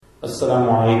السلام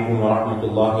عليكم ورحمة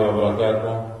الله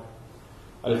وبركاته.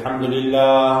 الحمد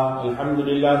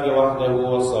لله وحده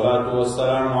والصلاة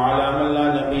والسلام على من لا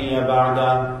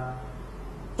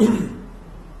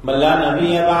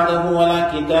نبي بعده ولا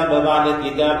كتاب بعد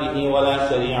كتابه ولا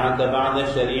شريعة بعد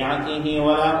شريعته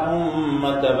ولا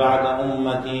أمة بعد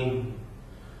أمته.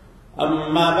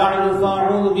 أما بعد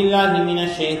فأعوذ بالله من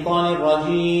الشيطان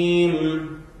الرجيم.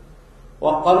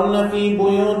 وقرن في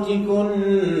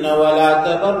بيوتكن ولا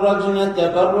تبرجن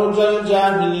تبرج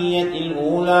الجاهلية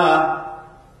الأولى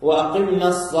وأقمنا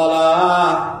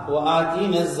الصلاة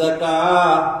وآتينا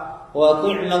الزكاة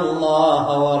وأطعنا الله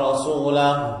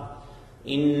ورسوله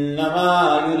إنما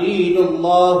يريد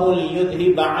الله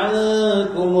ليذهب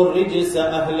عنكم الرجس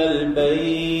أهل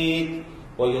البيت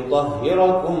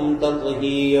ويطهركم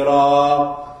تطهيرا.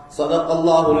 صدق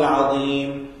الله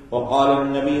العظيم. وقال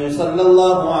النبي صلى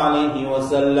الله عليه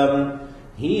وسلم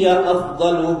هي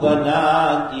أفضل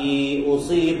بناتي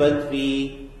أصيبت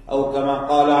في أو كما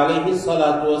قال عليه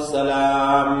الصلاة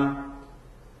والسلام.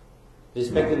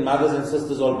 Respected mothers and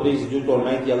sisters, all praise due to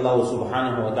Almighty Allah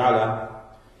subhanahu wa ta'ala.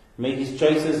 May His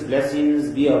choicest blessings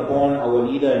be upon our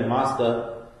leader and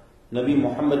master, Nabi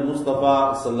Muhammad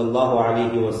Mustafa sallallahu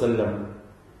alayhi wa sallam.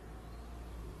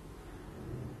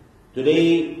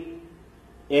 Today,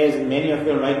 as many of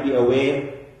you might be aware,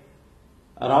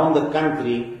 around the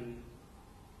country,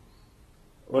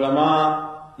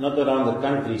 ulama, not around the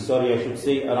country, sorry, I should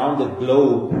say around the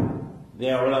globe,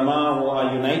 there are ulama who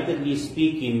are unitedly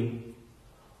speaking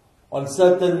on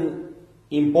certain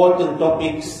important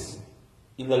topics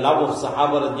in the love of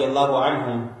Sahaba Radiyallahu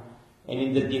anhum and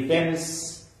in the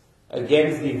defense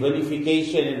against the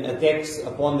vilification and attacks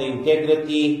upon the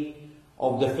integrity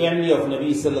of the family of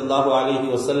Nabi sallallahu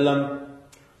alayhi wasallam,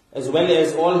 as well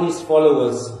as all his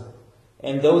followers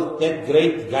and that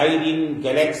great guiding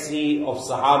galaxy of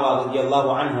Sahaba Radiyallahu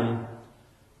anhum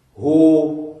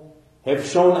who have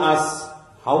shown us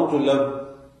how to live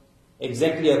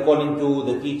exactly according to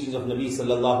the teachings of Nabi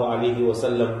sallallahu alayhi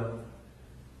wasallam.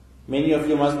 Many of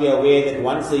you must be aware that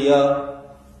once a year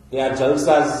there are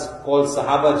jalsas called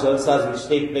Sahaba jalsas which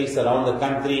take place around the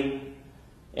country.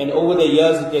 And over the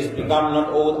years it has become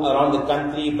not all around the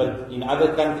country but in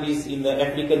other countries in the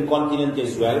African continent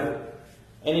as well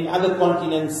and in other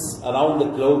continents around the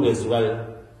globe as well.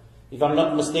 If I'm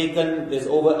not mistaken, there's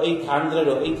over 800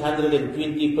 or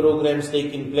 820 programs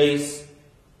taking place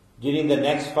during the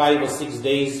next 5 or 6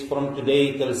 days from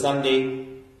today till Sunday,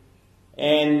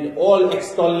 and all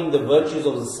extolling the virtues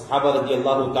of the Sahaba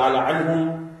Radiyallahu ta'ala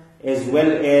anhum as well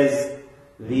as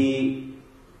the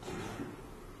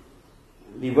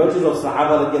virtues of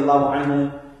Sahaba Radiyallahu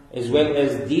anhum as well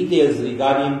as details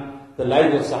regarding the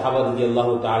lives of Sahaba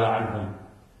Radiyallahu ta'ala anhum.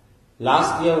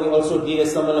 Last year we also did a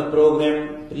similar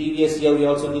program, previous year we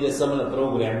also did a similar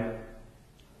program,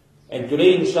 and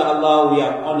today inshallah we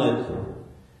are honored.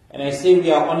 And I say we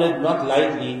are honored not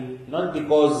lightly, not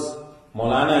because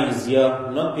Maulana is here,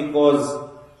 not because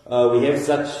we have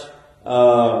such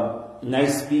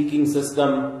nice speaking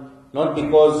system, not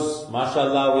because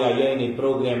mashallah we are here in a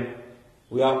program.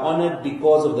 We are honored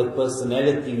because of the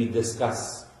personality we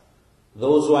discuss.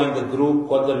 Those who are in the group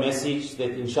got the message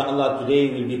that inshallah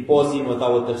today we'll be pausing with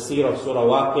our tafsir of Surah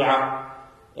Waqi'ah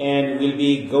and we'll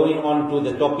be going on to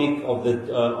the topic of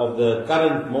the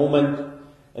current moment,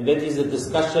 and that is the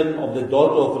discussion of the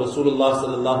daughter of Rasulullah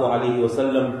sallallahu alayhi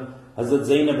wasallam, Hazrat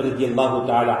Zainab Radiyallahu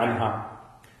ta'ala Anha.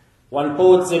 One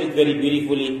poet said it very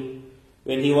beautifully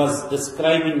when he was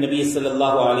describing Nabi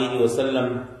sallallahu alayhi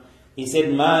wasallam. He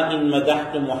said, "Ma in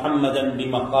madahtu Muhammadan bi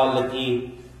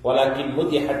maqalati, walakin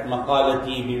mudihat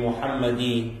maqalati bi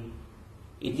Muhammadi."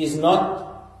 It is not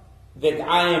that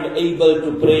I am able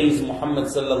to praise Muhammad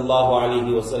sallallahu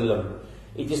alayhi wasallam.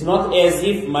 It is not as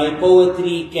if my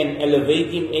poetry can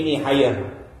elevate him any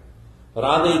higher.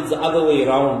 Rather, it's the other way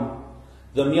around.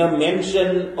 The mere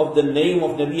mention of the name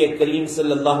of Nabi Kareem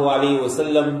sallallahu alayhi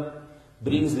wasallam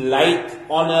brings light,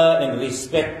 honor and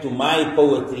respect to my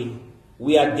poetry.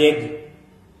 We are dead.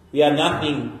 We are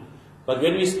nothing. But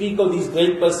when we speak of these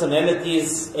great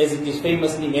personalities, as it is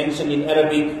famously mentioned in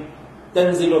Arabic,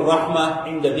 Tanzilur Rahmah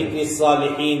inda dhikri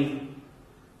salihin,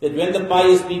 that when the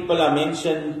pious people are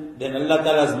mentioned, then Allah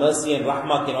Ta'ala's mercy and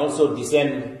Rahmah can also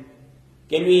descend.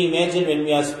 Can we imagine when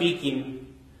we are speaking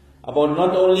about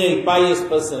not only a pious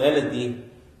personality,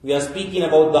 we are speaking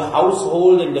about the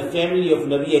household and the family of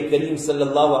Nabi Kareem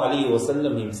sallallahu alayhi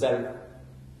wasallam himself.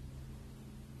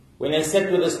 When I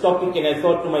sat with this topic and I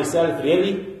thought to myself,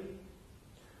 really?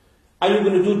 Are you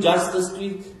going to do justice to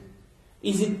it?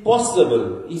 Is it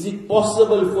possible? Is it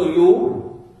possible for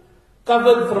you,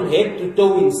 covered from head to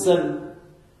toe in sin,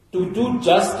 to do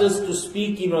justice to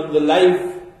speaking on the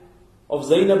life of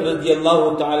Zainab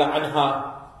Radiyallahu ta'ala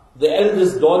Anha, the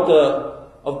eldest daughter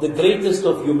of the greatest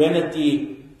of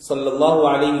humanity, sallallahu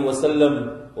alayhi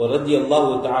wasallam, wa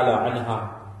Radiyallahu ta'ala Anha.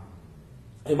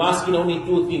 I'm asking only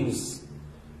two things,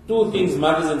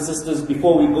 mothers and sisters,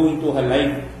 before we go into her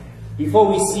life,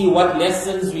 before we see what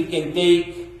lessons we can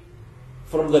take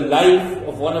from the life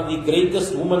of one of the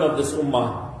greatest women of this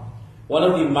ummah, one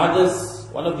of the mothers,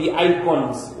 one of the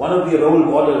icons, one of the role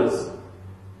models.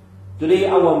 Today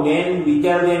our men, we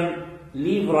tell them,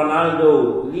 leave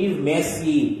Ronaldo, leave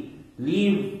Messi,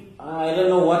 leave, I don't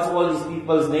know what's all these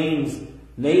people's names,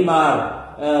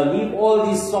 Neymar, leave all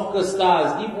these soccer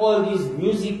stars, leave all these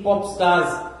music pop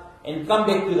stars, and come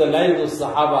back to the lives of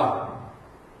Sahaba.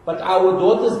 But our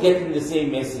daughters getting the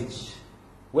same message.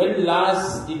 When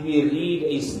last did we read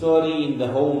a story in the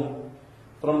home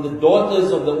from the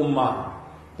daughters of the ummah,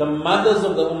 the mothers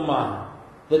of the ummah,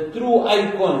 the true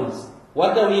icons?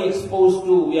 What are we exposed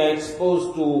to? We are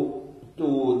exposed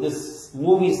to this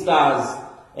movie stars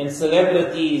and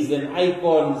celebrities and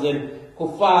icons and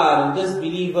kuffar and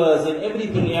disbelievers and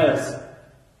everything else.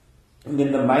 And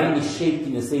then the mind is shaped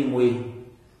in the same way.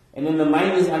 And then the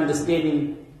mind is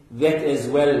understanding that as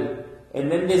well.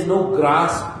 And then there's no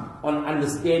grasp on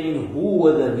understanding who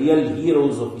were the real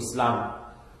heroes of Islam.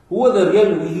 Who were the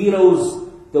real heroes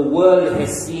the world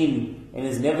has seen and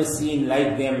has never seen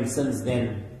like them since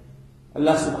then.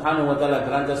 Allah subhanahu wa ta'ala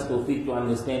grant us tawfiq to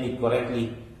understand it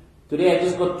correctly. Today I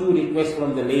just got two requests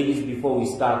from the ladies before we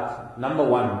start. Number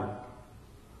one,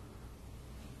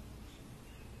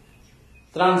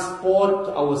 transport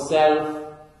ourselves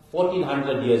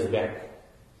 1400 years back.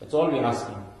 That's all we're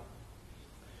asking.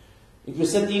 If you're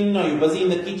sitting or you're busy in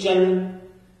the kitchen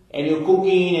and you're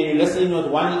cooking and you're listening with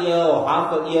one ear or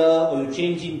half a ear, or you're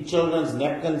changing children's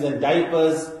napkins and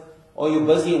diapers, or you're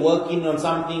busy working on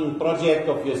something, project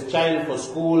of your child for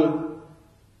school,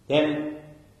 then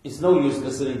it's no use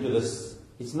listening to this.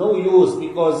 It's no use,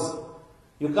 because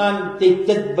you can't take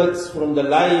tidbits from the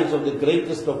lives of the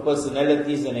greatest of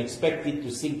personalities and expect it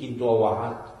to sink into our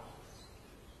heart.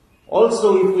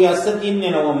 Also, if we are sitting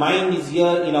and our mind is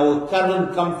here in our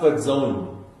current comfort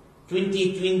zone,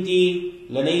 2020,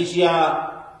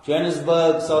 Lenasia,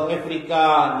 Johannesburg, South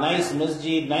Africa, nice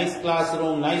masjid, nice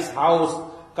classroom, nice house,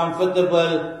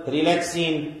 comfortable,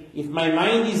 relaxing. If my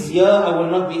mind is here, I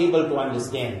will not be able to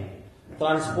understand.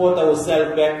 Transport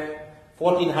ourselves back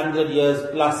 1400 years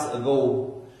plus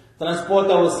ago. Transport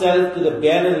ourselves to the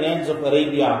barren lands of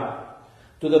Arabia,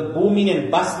 to the booming and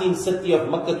bustling city of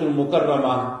Makkatul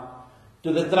Mukarramah,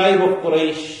 to the tribe of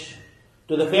Quraysh,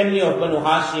 to the family of Banu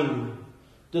Hashim,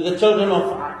 to the children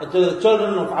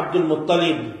of Abdul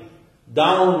Muttalib,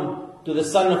 down to the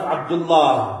son of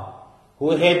Abdullah,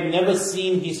 who had never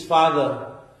seen his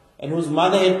father and whose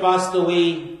mother had passed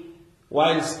away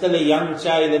while still a young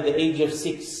child at the age of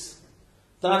 6.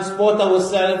 Transport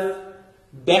ourselves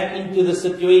back into the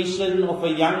situation of a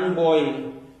young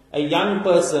boy, a young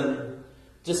person,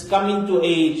 just coming to the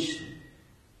age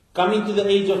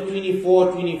of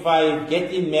 24, 25,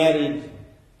 getting married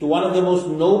to one of the most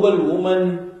noble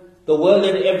women the world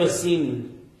had ever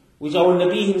seen, which our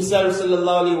Nabi himself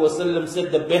sallallahu alaihi wasallam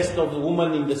said, the best of the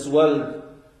women in this world,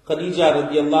 Khadija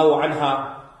Radiyallahu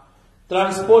Anha.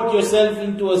 Transport yourself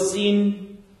into a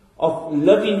scene of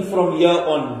living from here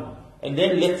on, and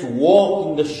then let's walk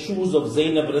in the shoes of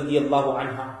Zainab Radiyallahu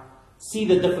Anha. See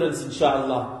the difference,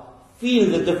 inshaAllah.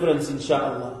 Feel the difference,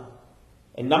 inshaAllah.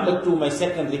 And number two, my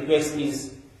second request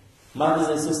is, mothers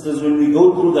and sisters, when we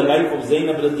go through the life of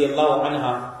Zainab Radiyallahu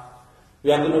Anha,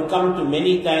 we are going to come to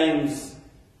many times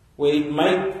where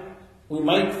we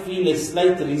might feel a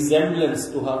slight resemblance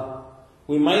to her.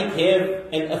 We might have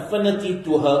an affinity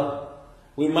to her.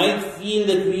 We might feel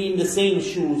that we're in the same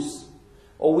shoes,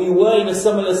 or we were in a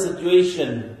similar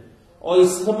situation, or a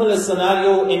similar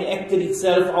scenario enacted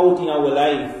itself out in our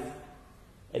life.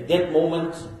 At that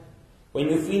moment, when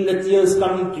you feel the tears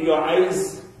coming to your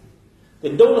eyes,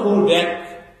 then don't hold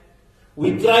back.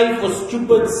 We cry for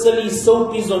stupid, silly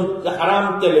soapies on the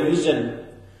haram television.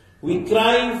 We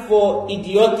cry for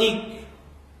idiotic,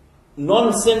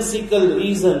 nonsensical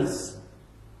reasons.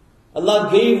 Allah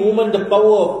gave woman the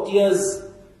power of tears.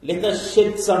 Let us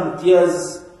shed some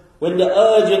tears. When the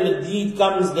urge and the deed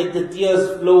comes, let the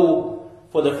tears flow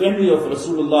for the family of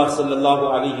Rasulullah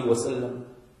sallallahu alaihi wasallam.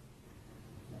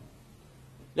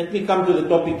 Let me come to the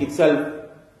topic itself.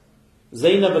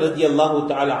 Zainab Radiyallahu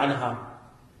ta'ala Anha.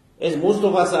 As most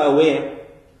of us are aware,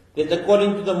 that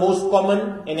according to the most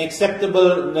common and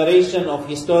acceptable narration of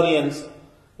historians,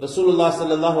 Rasulullah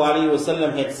sallallahu alaihi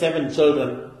wasallam had 7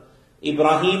 children.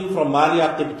 Ibrahim from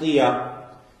Maria Qibtiyah,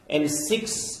 and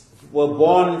 6 were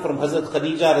born from Hazrat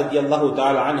Khadija Radiyallahu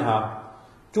ta'ala Anha.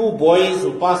 2 boys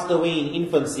who passed away in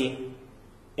infancy,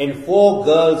 and 4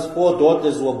 girls, 4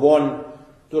 daughters who were born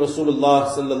to Rasulullah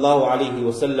sallallahu alaihi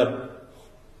wasallam.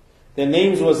 Their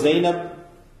names were Zainab,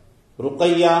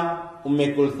 Ruqayya,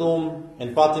 Kulthum,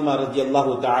 and Fatima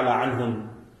Radiyallahu ta'ala anhum.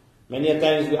 Many a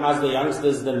times we ask the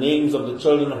youngsters the names of the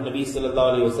children of Nabi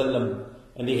sallallahu alaihi wasallam,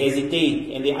 and they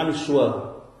hesitate and they're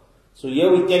unsure. So here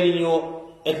we're telling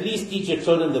you, at least teach your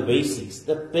children the basics.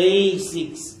 The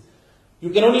basics. You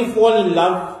can only fall in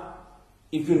love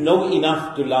if you know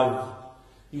enough to love.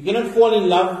 You cannot fall in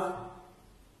love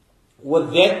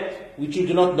with that which you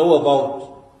do not know about.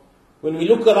 When we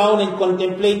look around and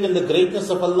contemplate on the greatness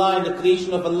of Allah and the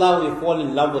creation of Allah, we fall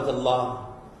in love with Allah.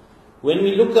 When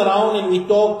we look around and we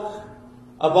talk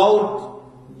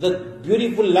about the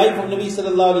beautiful life of Nabi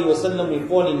sallallahu alaihi wasallam, we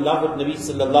fall in love with Nabi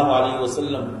sallallahu alaihi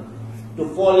wasallam. To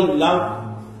fall in love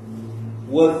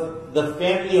with the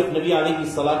family of Nabi alayhi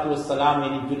salatu wasalam,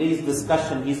 and in today's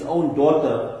discussion, his own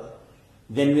daughter,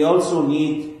 then we also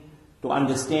need to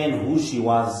understand who she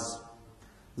was.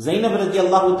 Zainab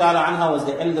Radiyallahu ta'ala Anha was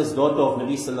the eldest daughter of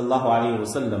Nabi sallallahu alayhi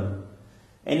wasallam.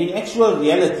 And in actual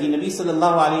reality, Nabi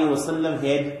sallallahu alayhi wasallam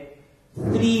had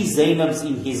 3 Zainabs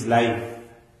in his life.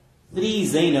 3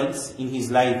 Zainabs in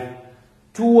his life.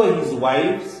 2 were his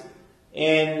wives,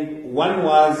 and 1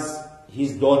 was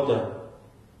his daughter.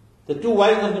 The 2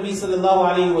 wives of Nabi sallallahu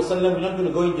alayhi wasallam, we're not going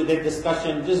to go into that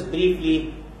discussion, just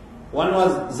briefly. One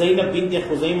was Zainab bint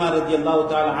Khuzaymah radiyallahu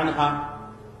ta'ala anha.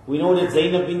 We know that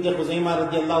Zainab bint Khuzaymah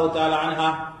radiyallahu ta'ala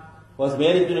anha was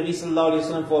married to Nabi sallallahu alayhi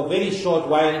wasallam for a very short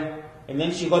while, and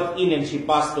then she got ill and she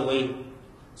passed away.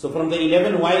 So from the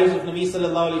 11 wives of Nabi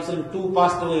sallallahu alayhi wasallam, 2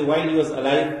 passed away while he was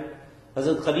alive.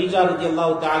 Hazrat Khadija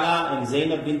radiyallahu ta'ala and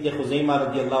Zainab bint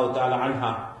Khuzaymah radiyallahu ta'ala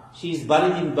anha. She is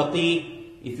buried in Baqi.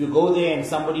 If you go there and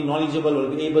somebody knowledgeable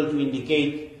will be able to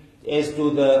indicate as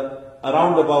to the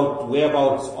roundabout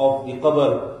whereabouts of the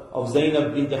qabr of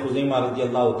Zainab bint Khuzaymah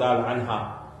radiyallahu ta'ala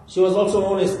anha. She was also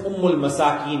known as Ummul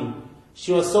Masakin.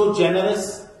 She was so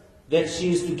generous that she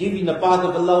used to give in the path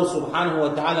of Allah subhanahu wa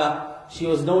ta'ala. She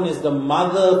was known as the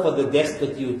mother for the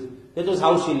destitute. That was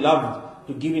how she loved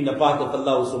to give in the path of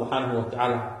Allah subhanahu wa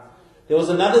ta'ala. There was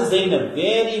another Zainab,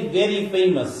 very, very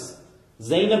famous.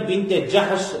 Zainab bint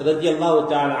Jahsh radiyallahu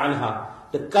ta'ala anha,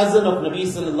 the cousin of Nabi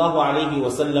sallallahu alayhi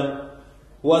wasallam,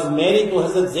 who was married to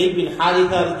Hazrat Zayd bin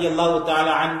Haritha radiyallahu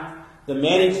ta'ala an. The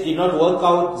marriage did not work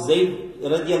out. Zayd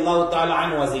radiyallahu ta'ala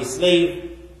an was a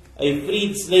slave, a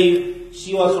freed slave.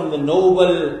 She was from the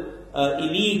noble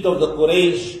elite of the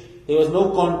Quraysh. There was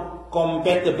no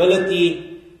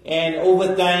compatibility, and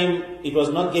over time it was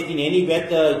not getting any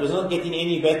better. It was not getting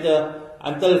any better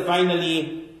until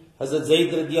finally Hazrat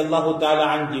Zayd radiyallahu ta'ala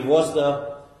an divorced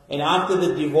her. And after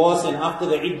the divorce and after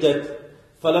the iddat,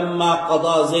 فَلَمَّا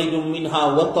قَضَى زَيْدٌ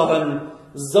مِّنْهَا وَطَرًا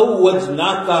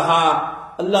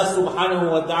زَوَّجْنَاكَهَا. Allah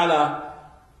subhanahu wa ta'ala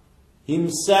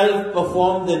himself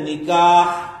performed the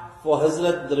nikah for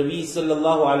Hazrat Nabi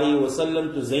sallallahu alayhi wa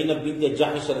sallam to Zainab bint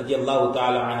Jahsh radiyallahu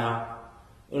ta'ala anha.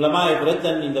 Ulama have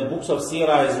written in the books of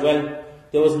Sirah as well,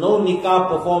 there was no nikah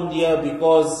performed here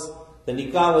because the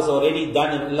nikah was already done,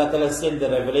 and Allah Ta'ala sent the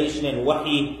revelation and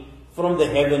wahi from the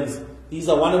heavens. These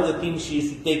are one of the things she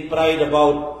used to take pride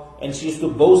about, and she used to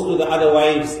boast to the other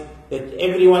wives that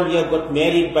everyone here got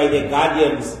married by their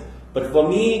guardians. But for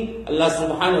me, Allah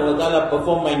subhanahu wa ta'ala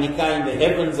performed my nikah in the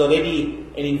heavens already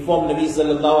and informed Nabi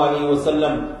sallallahu alayhi wa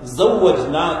sallam,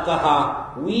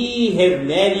 Zawwajnakaha, we have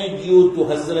married you to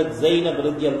Hazrat Zainab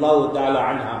radiyallahu ta'ala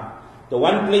anha. The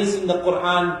one place in the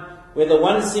Quran where the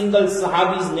one single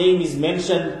Sahabi's name is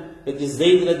mentioned, that is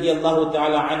Zayd radiyallahu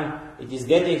ta'ala an. It is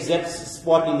that exact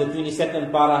spot in the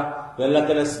 22nd para where Allah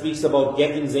Ta'ala speaks about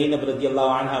getting Zainab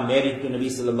radiyallahu anha married to Nabi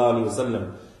sallallahu alayhi wa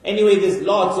sallam. Anyway, there's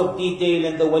lots of detail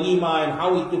and the walima and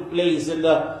how it took place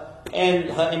and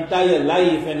her entire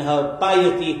life and her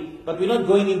piety, but we're not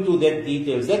going into that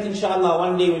details. That inshallah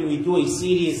one day when we do a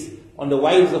series on the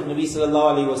wives of Nabi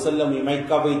sallallahu alayhi wa sallam, we might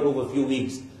cover it over a few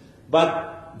weeks.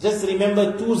 But just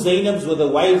remember, 2 Zainabs were the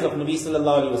wives of Nabi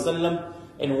sallallahu alayhi wa sallam,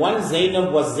 and one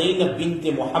Zainab was Zainab bint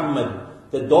Muhammad,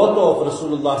 the daughter of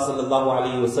Rasulullah sallallahu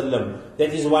alayhi wa sallam.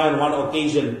 That is why on one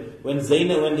occasion, when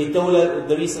they told her,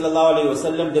 Nabi sallallahu alayhi wa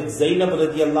sallam, that Zainab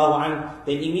radiyallahu an,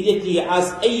 then immediately he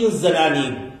asked, Ayyu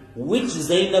Zalani, which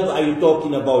Zainab are you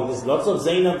talking about? There's lots of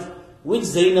Zainabs. Which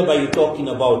Zainab are you talking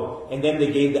about? And then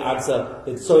they gave the answer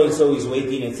that so and so is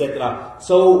waiting, etc.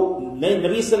 So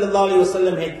Nabi sallallahu alayhi wa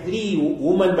sallam had 3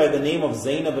 women by the name of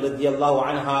Zainab radiyallahu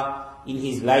anha in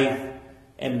his life,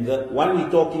 and the one we're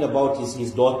talking about is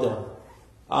his daughter.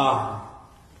 How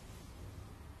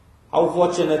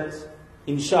fortunate,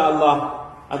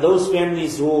 inshallah, are those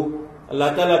families who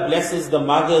Allah Ta'ala blesses the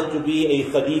mother to be a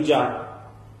Khadija.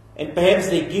 And perhaps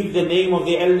they give the name of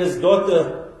their eldest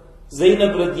daughter,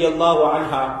 Zainab Radiyallahu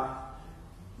Anha.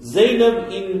 Zainab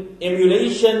in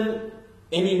emulation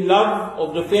and in love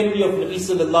of the family of Nabi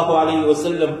Sallallahu Alaihi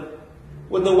Wasallam,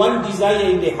 with the one desire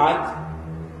in their heart,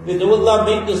 that Allah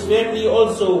make this family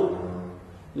also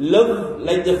live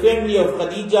like the family of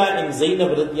Khadija and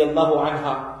Zainab Radiyallahu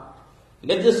Anha.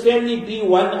 Let this family be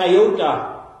one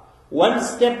iota, one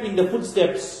step in the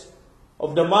footsteps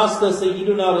of the Master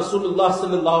Sayyiduna Rasulullah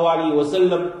Sallallahu Alaihi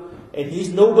Wasallam and his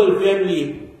noble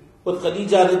family, with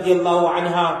Khadija Radiyallahu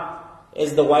Anha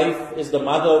as the wife, as the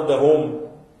mother of the home,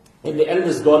 and the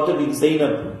eldest daughter being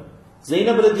Zainab.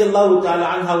 Zainab Radiyallahu Ta'ala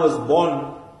Anha was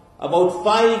born about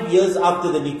 5 years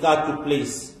after the nikah took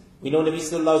place. We know Nabi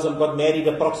Sallallahu Alaihi Wasallam got married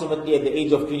approximately at the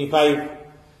age of 25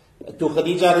 to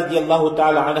Khadija Radiyallahu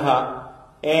Ta'ala Anha,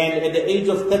 and at the age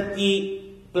of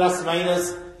 30 plus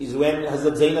minus is when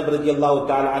Hazrat Zainab Radiyallahu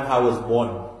Ta'ala Anha was born.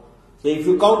 So if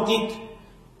you count it,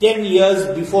 10 years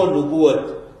before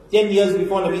Nubuwwat, 10 years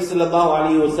before Nabi Sallallahu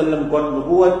Alaihi Wasallam got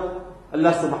Nubuwwat,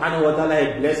 Allah Subhanahu Wa Ta'ala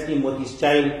had blessed him with his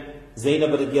child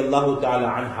Zainab Radiyallahu Ta'ala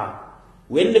Anha.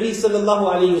 When Nabi Sallallahu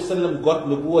Alaihi Wasallam got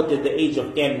Nubuwwat at the age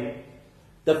of 10,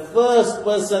 the first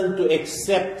person to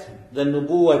accept the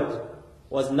Nubuwwat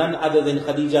was none other than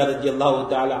Khadija Radiyallahu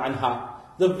Ta'ala Anha.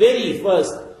 The very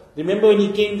first. Remember when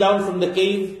he came down from the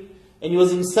cave and he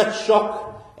was in such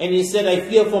shock and he said, I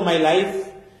fear for my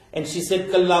life. And she said,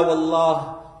 Kalla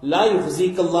wallah, la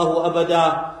yukhzika Allahu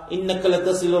abada, innaka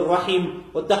latasilu rahim,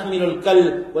 wa tahmilu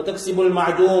al-kal, wa taksibu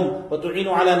al-ma'doom, wa tu'inu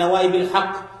ala nawaib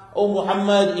al-haq. Oh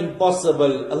Muhammad,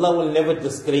 impossible. Allah will never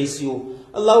disgrace you.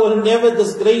 Allah will never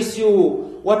disgrace you.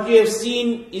 What you have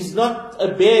seen is not a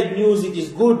bad news, it is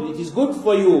good. It is good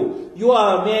for you. You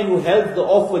are a man who helps the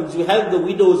orphans, you help the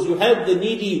widows, you help the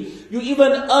needy. You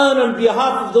even earn on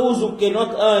behalf of those who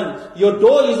cannot earn. Your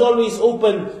door is always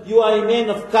open. You are a man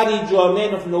of courage, you are a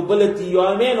man of nobility, you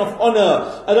are a man of honor.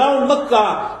 Around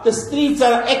Makkah, the streets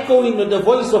are echoing with the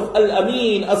voice of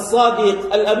Al-Amin, As-Sadiq,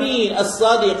 Al-Amin,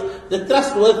 As-Sadiq, the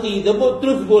trustworthy, the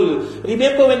truthful.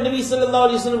 Remember when Nabi Sallallahu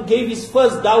Alaihi Wasallam gave his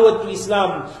first da'wah to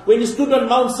Islam, when he stood on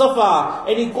Mount Safa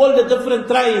and he called the different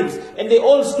tribes and they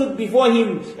all stood before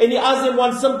him and he asked them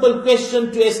one simple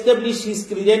question to establish his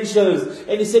credentials.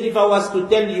 And he said, if I was to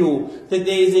tell you that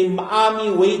there is an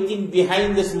army waiting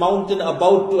behind this mountain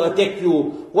about to attack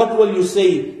you, what will you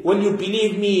say? Will you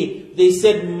believe me? They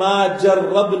said, Ma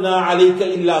jarrabna alayka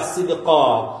illa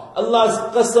sidqa. Allah's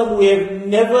qasam, we have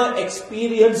never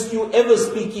experienced you ever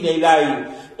speaking a lie.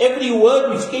 Every word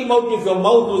which came out of your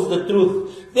mouth was the truth.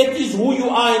 That is who you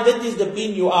are and that is the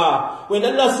being you are. When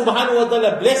Allah Subhanahu Wa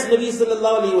Ta'ala blessed Nabi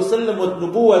Sallallahu Alaihi Wasallam with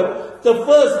Nubuwwat, the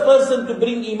first person to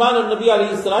bring Iman on Nabi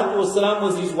Alayhi Salatu Wasallam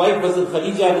was his wife, Hazrat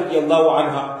Khadija Radiyallahu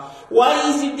Anha. Why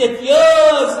is it that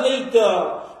years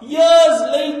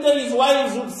later his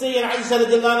wives would say, and Aisha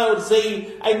Radiyallahu Anha would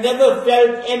say, I never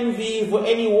felt envy for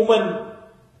any woman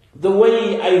the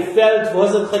way I felt for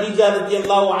Hazrat Khadija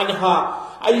Radiyallahu Anha.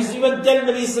 I used to even tell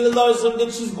Nabi Sallallahu Alaihi Wasallam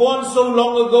that she's gone so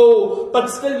long ago, but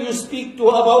still you speak to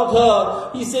her about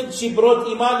her. He said, she brought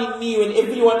Iman in me when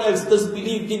everyone else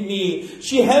disbelieved in me.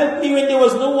 She helped me when there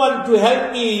was no one to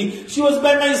help me. She was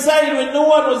by my side when no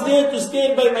one was there to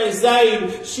stand by my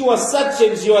side. She was such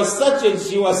and she was such and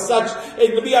she was such.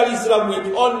 And Nabi Alayhi Salam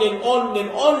went on and on and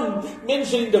on,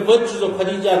 mentioning the virtues of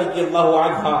Khadija Radiyallahu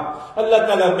Anha. Allah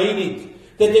Ta'ala made it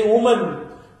that a woman,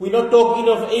 we're not talking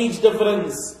of age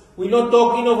difference, we're not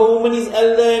talking of a woman is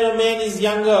elder and a man is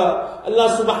younger.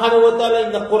 Allah Subhanahu Wa Ta'ala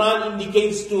in the Quran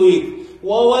indicates to it,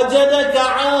 وَوَجَدَكَ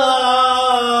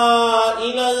عَائِلًا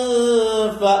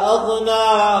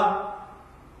فَأَغْنَى.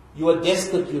 You were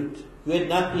destitute, you had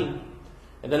nothing.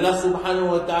 And Allah Subhanahu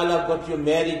Wa Ta'ala got you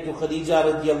married to Khadija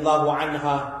Radiyallahu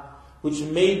Anha, which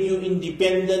made you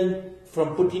independent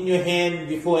from putting your hand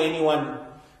before anyone.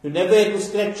 You never had to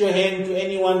stretch your hand to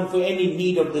anyone for any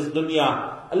need of this dunya.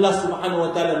 Allah Subhanahu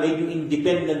Wa Ta'ala made you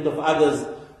independent of others.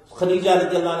 Khadija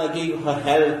Radiyallahu Anha gave her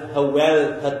health, her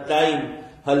wealth, her time,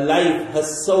 her life, her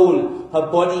soul,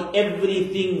 her body,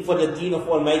 everything for the deen of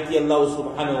Almighty Allah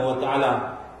Subhanahu Wa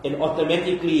Ta'ala. And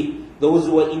automatically, those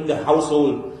who were in the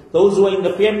household, those who were in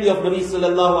the family of Nabi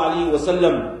Sallallahu Alaihi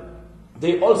Wasallam,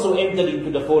 they also entered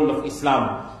into the fold of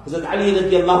Islam. Hazrat Ali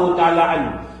Radiyallahu Ta'ala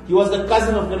Anhu, he was the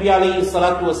cousin of Nabi Alayhi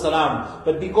Salatu Wasalam.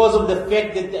 But because of the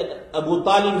fact that Abu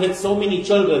Talib had so many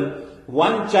children,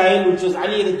 one child, which was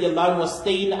Ali Radiyallahu Anhu, was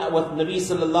staying with Nabi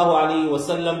Sallallahu Alaihi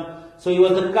Wasallam. So he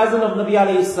was the cousin of Nabi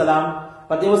Alayhi Salam.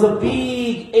 But there was a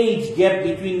big age gap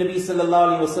between Nabi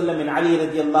Sallallahu Alaihi Wasallam and Ali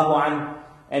Radiyallahu Anhu.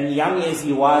 And young as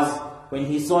he was, when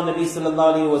he saw Nabi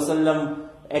Sallallahu Alaihi Wasallam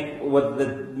with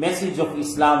the message of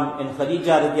Islam, and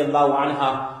Khadija radiallahu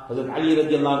anha, Hazrat Ali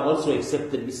radiallahu anhu also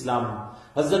accepted Islam.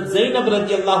 Hazrat Zainab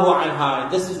radiallahu anha,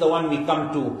 and this is the one we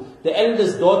come to, the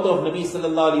eldest daughter of Nabi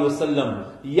sallallahu alaihi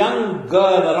wasallam, young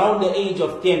girl around the age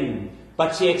of 10,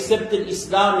 but she accepted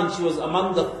Islam and she was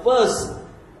among the first,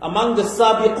 among the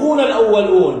sabiqun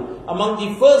al-awwalun, among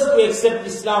the first to accept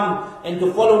Islam and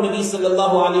to follow Nabi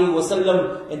sallallahu alaihi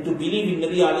wasallam and to believe in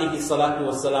Nabi alayhi salatu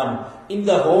wasalam. In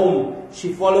the home,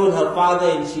 she followed her father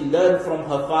and she learned from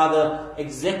her father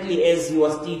exactly as he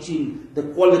was teaching the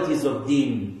qualities of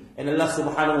deen. And Allah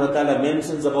subhanahu wa ta'ala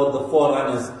mentions about the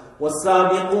forerunners.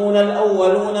 وَالسَّابِقُونَ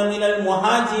الْأَوَّلُونَ مِنَ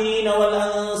الْمُهَاجِرِينَ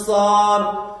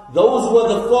وَالْأَنصَارِ. Those were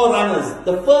the forerunners,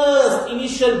 the first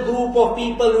initial group of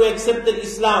people who accepted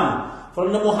Islam,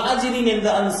 from the Muhajirin and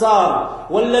the Ansar.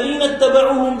 وَالَّذِينَ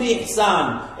اتَّبَعُوهُمْ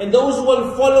بِإِحْسَانٍ. And those who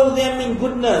will follow them in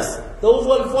goodness, those who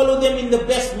will follow them in the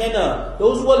best manner,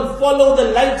 those who will follow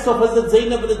the likes of Hazrat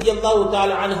Zainab radiyallahu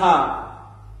ta'ala anha.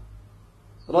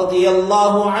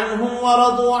 Radiyallahu anhum wa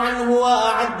radu anhu wa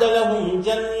a'adda lahum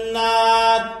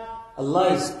jannat.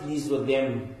 Allah is pleased with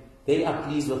them. They are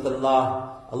pleased with Allah.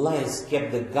 Allah has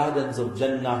kept the gardens of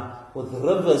Jannah with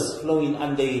rivers flowing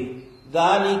under it.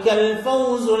 ذَلِكَ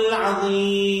الْفَوْزُ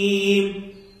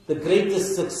الْعَظِيمُ. The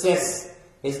greatest success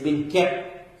has been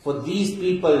kept for these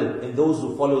people and those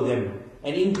who follow them.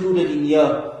 And included in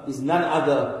here is none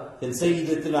other than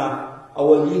Sayyidatina,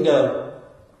 our leader,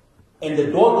 and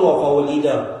the daughter of our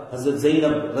leader, Hazrat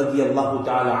Zainab radiyallahu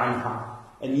ta'ala anha.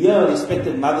 And here,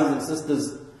 respected mothers and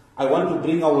sisters, I want to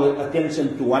bring our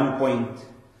attention to one point.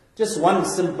 Just one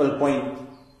simple point.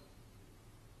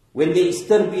 When there is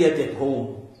tarbiyat at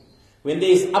home, when there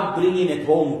is upbringing at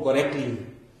home correctly,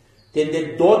 then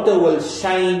that daughter will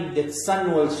shine, that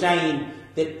son will shine,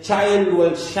 that child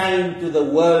will shine to the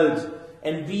world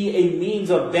and be a means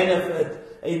of benefit,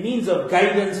 a means of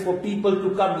guidance for people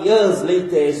to come years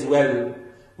later as well.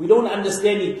 We don't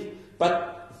understand it,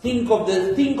 but think of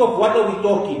what are we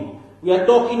talking? We are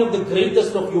talking of the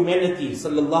greatest of humanity,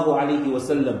 sallallahu alaihi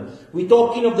wasallam. We're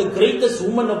talking of the greatest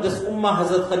woman of this ummah,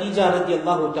 Hazrat Khadija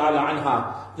radiallahu ta'ala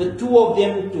anha. The two of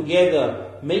them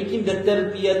together, making the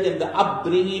tarbiyat and the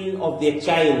upbringing of their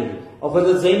child, of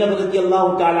Hazrat Zainab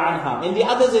radiallahu ta'ala anha, and the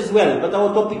others as well. But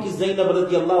our topic is Zainab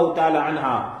radiallahu ta'ala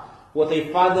anha. With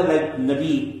a father like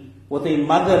Nabi, with a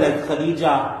mother like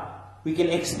Khadija, we can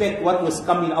expect what was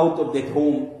coming out of that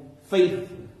home. Faith,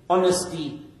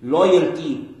 honesty,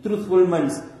 loyalty,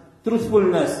 truthfulness,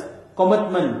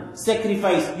 commitment,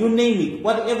 sacrifice, you name it,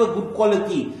 whatever good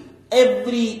quality,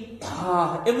 every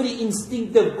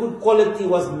instinctive good quality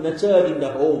was nurtured in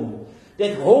the home.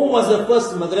 That home was the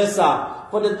first madrasa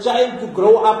for the child to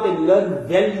grow up and learn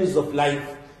values of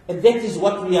life. And that is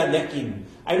what we are lacking.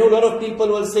 I know a lot of people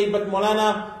will say, but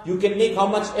Maulana, you can make how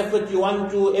much effort you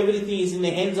want to, everything is in the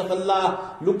hands of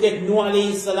Allah. Look at Nuh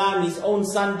alayhi salam, his own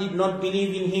son did not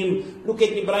believe in him. Look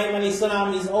at Ibrahim alayhi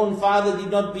salam, his own father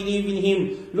did not believe in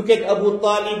him. Look at Abu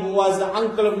Talib, who was the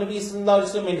uncle of Nabi sallallahu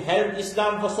alayhi wa sallam and held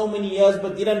Islam for so many years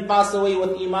but didn't pass away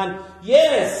with Iman.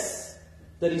 Yes,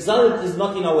 the result is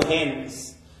not in our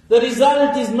hands. The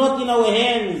result is not in our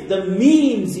hands. The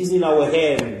means is in our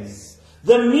hands.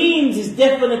 The means is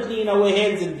definitely in our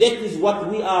hands, and that is what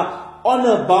we are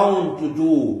honor bound to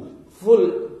do,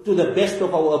 full to the best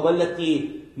of our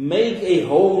ability. Make a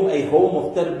home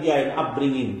of tarbiyah and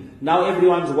upbringing. Now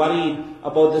everyone's worried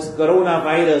about this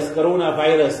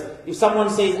coronavirus. If someone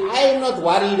says, I am not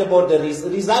worried about the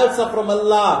results are from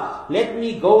Allah. Let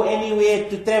me go anywhere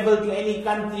to travel to any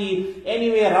country,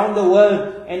 anywhere around the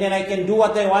world, and then I can do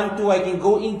what I want to. I can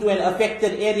go into an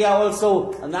affected area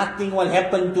also. Nothing will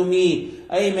happen to me.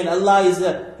 Amen. Allah is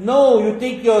no, you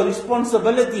take your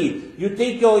responsibility. You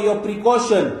take your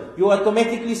precaution. You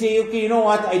automatically say, okay, you know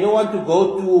what? I don't want to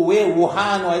go to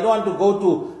Wuhan, or I don't want to go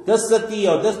to this city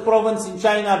or this province in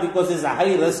China because there's a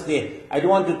high risk there. I don't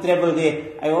want to travel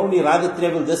there. I only rather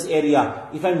travel this area.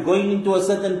 If I'm going into a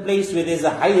certain place where there's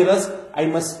a high risk, I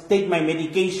must take my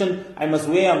medication. I must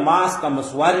wear a mask. I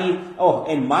must worry. Oh,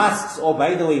 and masks. Oh,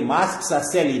 by the way, masks are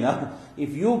selling. Huh?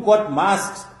 If you got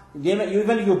masks,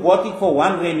 even if you bought it for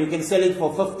 1 rand, you can sell it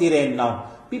for 50 rand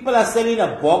now. People are selling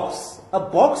a box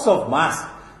of masks,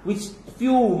 which a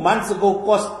few months ago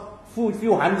cost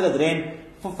few hundred rand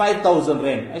for 5,000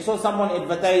 rand. I saw someone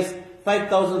advertise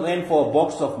 5,000 rand for a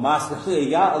box of masks. I say,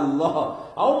 Ya Allah,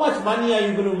 how much money are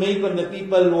you going to make on the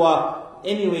people who are,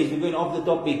 anyways, we're going off the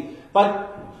topic.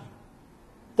 But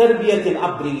tarbiyat and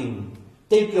upbringing,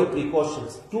 take your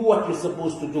precautions, do what you're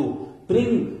supposed to do.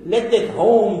 Let that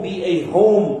home be a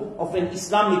home of an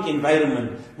Islamic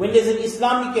environment. When there's an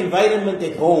Islamic environment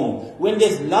at home, when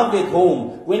there's love at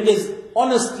home, when there's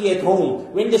honesty at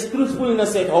home, when there's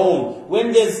truthfulness at home,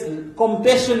 when there's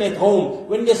compassion at home,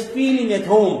 when there's feeling at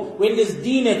home, when there's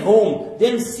deen at home,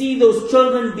 then see those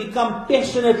children become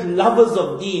passionate lovers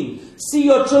of deen. See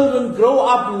your children grow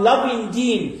up loving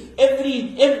deen.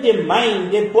 Their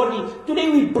mind, their body. Today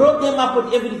we brought them up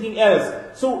with everything else.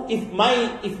 So if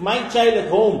my child at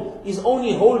home is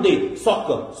only whole day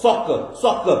soccer,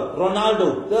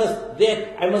 Ronaldo, this,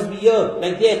 that, I must be here,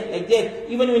 like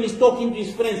that. Even when he's talking to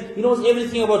his friends, he knows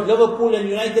everything about Liverpool and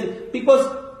United. Because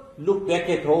look back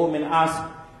at home and ask,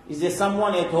 is there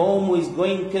someone at home who is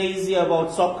going crazy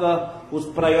about soccer, whose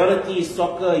priority is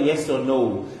soccer, yes or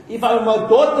no? If our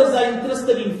daughters are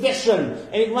interested in fashion,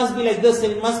 and it must be like this,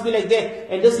 and it must be like that,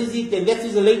 and this is it, and that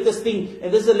is the latest thing,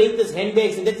 and this is the latest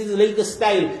handbags, and that is the latest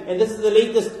style, and this is the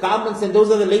latest garments, and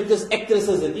those are the latest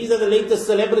actresses, and these are the latest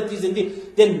celebrities, and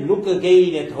then look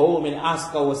again at home and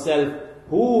ask ourselves,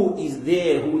 who is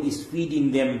there who is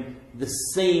feeding them the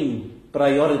same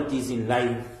priorities in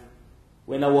life?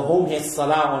 When our home has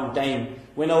salah on time,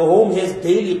 when our home has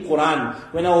daily Quran,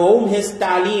 when our home has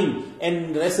ta'aleem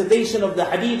and recitation of the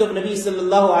hadith of Nabi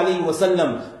sallallahu alayhi wa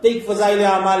sallam, take Fazail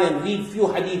Amal and read few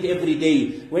hadith every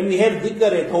day. When we have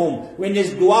dhikr at home, when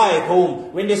there's dua at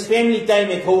home, when there's family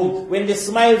time at home, when there's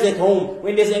smiles at home,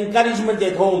 when there's encouragement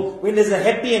at home, when there's a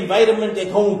happy environment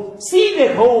at home, see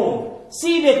that home.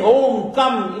 See that home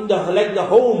come in like the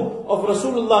home of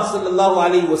Rasulullah sallallahu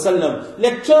alayhi wa sallam.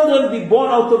 Let children be born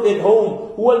out of that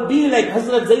home who will be like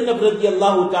Hazrat Zainab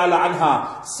Radiyallahu ta'ala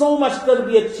Anha. So much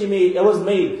tarbiyat was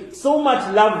made. So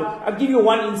much love. I'll give you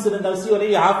one incident. I'll see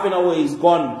already half an hour is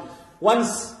gone.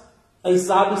 Once a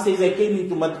Sahabi says, I came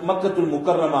into Makkatul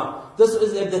Mukarramah. This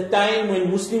was at the time when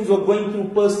Muslims were going through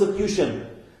persecution.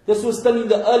 This was still in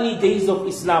the early days of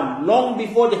Islam, long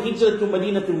before the hijrah to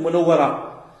Madinatul Munawwarah.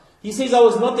 He says, I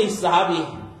was not a Sahabi,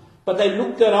 but I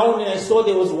looked around and I saw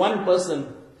there was one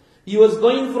person. He was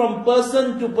going from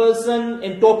person to person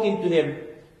and talking to them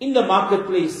in the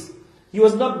marketplace. He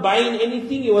was not buying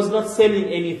anything, he was not selling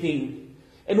anything.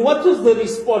 And what was the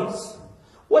response?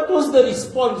 What was the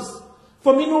response?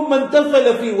 فَمِنْهُمْ مَنْ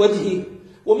تَفَلَ فِي وَجْهِهِ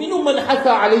وَمِنْهُمْ مَنْ حَثَى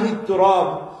عَلَيْهِ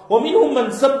التُّرَابِ وَمِنْهُمْ مَنْ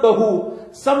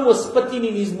سَبَّهُ. Some were spitting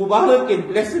in his Mubarak and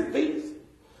blessed face.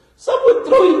 Some were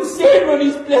throwing sand on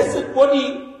his blessed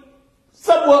body.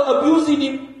 Some were abusing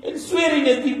him and swearing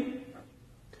at him.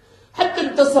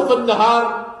 حتى انتصف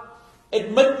النهار.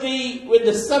 At midday, when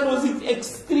the sun was in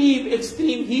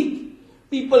extreme heat,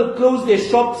 people closed their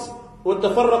shops.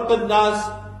 وَتَفَرَّقَ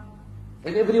النَّاسِ.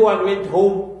 And everyone went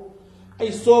home. I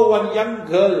saw one young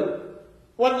girl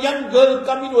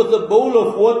come in with a bowl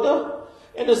of water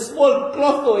and a small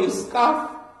cloth or a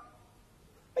scarf.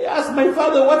 I asked my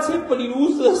father, what's happening?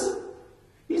 Who's this?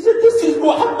 He said, this is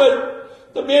Muhammad,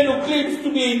 the man who claims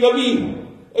to be a Nabi,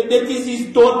 and that is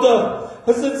his daughter,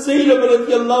 Hazrat Zainab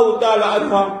Radiyallahu ta'ala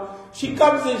Anha. She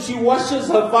comes and she washes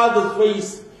her father's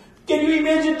face. Can you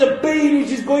imagine the pain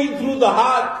which is going through the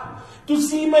heart? To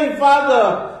see my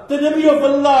father, the Nabi of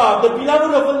Allah, the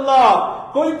beloved of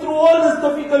Allah, going through all this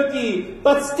difficulty,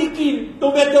 but sticking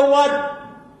no matter what.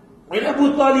 When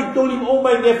Abu Talib told him, oh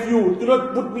my nephew, do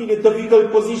not put me in a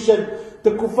difficult position. The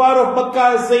kuffar of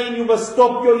Makkah are saying, you must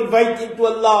stop your inviting to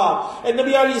Allah. And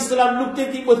Nabi alayhi salam looked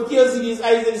at him with tears in his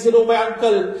eyes and he said, oh my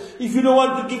uncle, if you don't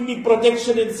want to give me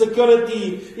protection and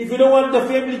security, if you don't want the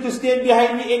family to stand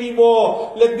behind me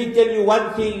anymore, let me tell you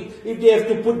one thing. If they have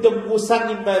to put the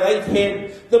sun in my right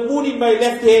hand, the moon in my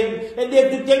left hand, and they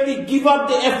have to tell me, give up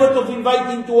the effort of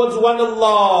inviting towards one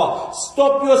Allah.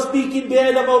 Stop your speaking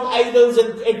bad about idols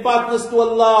and partners to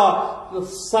Allah. The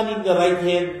sun in the right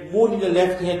hand, moon in the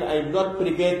left hand, I am not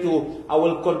prepared to. I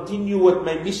will continue with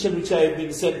my mission which I have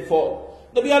been sent for.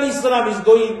 Nabi alayhi salam is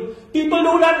going. People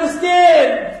don't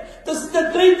understand. This is the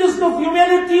greatest of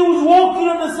humanity who's walking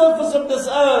on the surface of this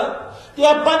earth. They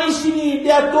are punishing him,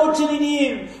 they are torturing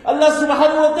him. Allah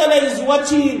subhanahu wa ta'ala is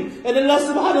watching, and Allah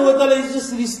subhanahu wa ta'ala is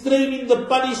just restraining the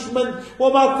punishment.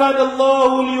 وَمَا كَانَ اللَّهُ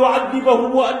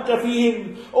لِيُعَذِّبَهُمْ وَأَنْتَ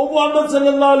فِيهِمْ. O Muhammad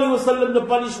sallallahu alayhi wa sallam, the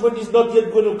punishment is not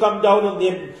yet going to come down on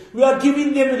them. We are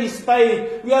giving them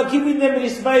respite. We are giving them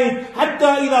respite.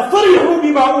 حَتَّى إِذَا فَرِحُوا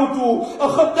بِمَا أُوتُوا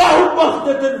أَخَذْنَاهُمْ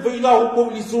بَغْتَةً فَإِذَا هُمْ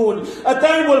مُبْلِسُونَ. A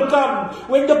time will come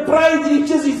when the pride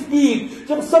reaches its peak.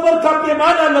 जब सबर का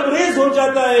पैमाना लबरेज हो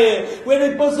जाता है, when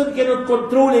a person cannot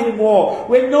control anymore,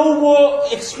 when no more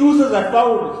excuses are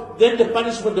found, then the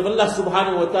punishment of Allah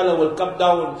subhanahu wa ta'ala will come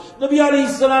down. Nabi alayhi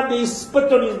salam, they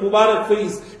spit on his Mubarak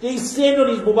face, they sand on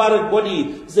his Mubarak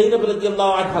body. Zainab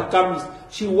Radiyallahu Anha comes,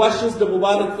 she washes the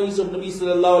Mubarak face of Nabi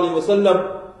sallallahu alayhi wa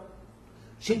sallam.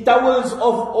 She towels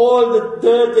off all the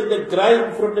dirt and the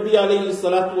grime from Nabi alayhi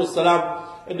salatu wa salam.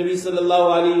 And Nabi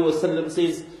sallallahu alayhi wa sallam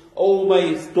says, "Oh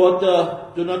my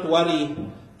daughter, do not worry.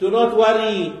 Do not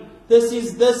worry. This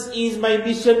is my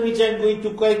mission which I'm going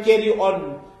to carry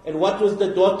on." And what was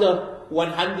the daughter?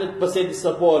 100%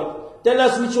 support. Tell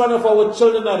us which one of our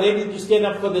children are ready to stand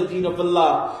up for the deen of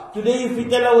Allah. Today if we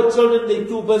tell our children they're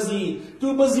too busy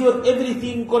with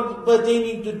everything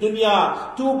pertaining to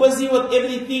dunya, too busy with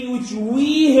everything which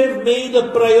we have made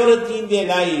a priority in their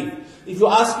life. If you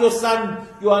ask your son,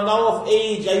 you are now of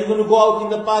age, are you going to go out in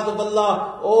the path of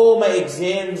Allah? "Oh, my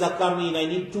exams are coming, I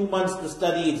need 2 months to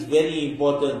study, it's very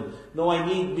important." No,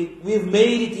 we've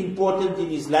made it important in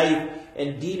his life,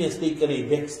 and deen has taken a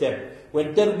back step.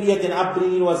 When tarbiyat and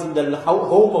upbringing was in the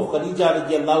home of Khadija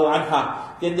Radiyallahu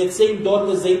Anha, then that same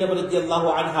daughter Zainab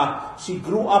Radiyallahu Anha, she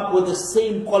grew up with the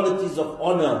same qualities of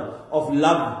honor, of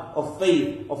love, of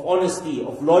faith, of honesty,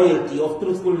 of loyalty, of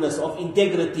truthfulness, of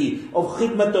integrity, of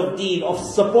khidmat of deen, of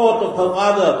support of her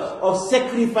father, of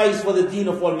sacrifice for the deen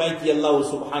of Almighty Allah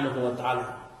subhanahu wa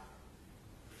ta'ala.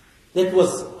 That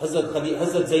was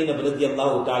Hazrat Zainab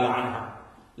Radiyallahu ta'ala anha.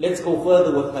 Let's go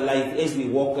further with her life as we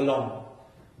walk along.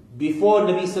 Before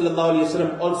Nabi sallallahu alayhi wa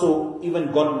sallam also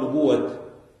even got nubuwwat,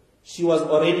 she was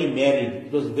already married.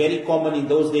 It was very common in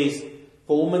those days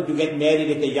for women to get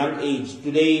married at a young age.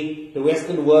 Today, the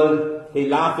Western world, they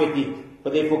laugh at it,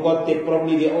 but they forgot that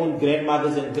probably their own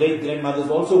grandmothers and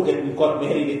great-grandmothers also got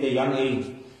married at a young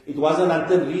age. It wasn't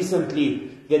until recently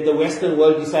that the Western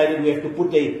world decided we have to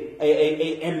put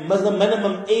a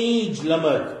minimum age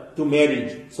limit to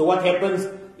marriage. So what happens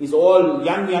is all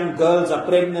young girls are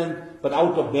pregnant but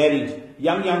out of marriage.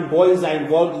 Young boys are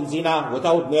involved in zina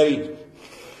without marriage.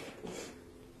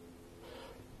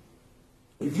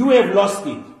 If you have lost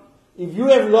it, if you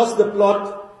have lost the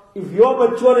plot, if your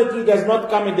maturity does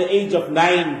not come at the age of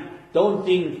 9, don't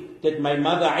think that my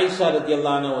mother Aisha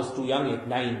Radiyallahu Anha was too young at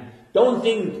 9. Don't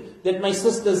think that my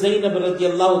sister Zainab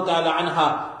Radiyallahu Ta'ala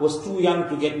Anha was too young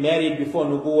to get married before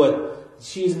nubuwwat.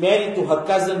 She is married to her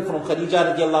cousin from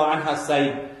Khadija Radiyallahu Anha's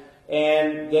side,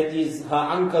 and that is her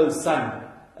uncle's son.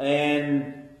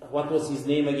 And what was his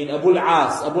name again? Abu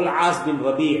al-As bin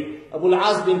Rabi'. Abu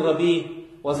al-As bin Rabi'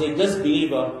 was a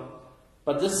disbeliever.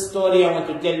 But this story I want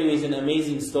to tell you is an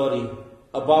amazing story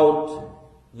about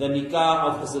the nikah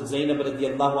of Hazrat Zainab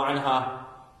Radiyallahu Anha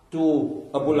to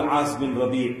Abu al-As bin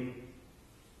Rabi'.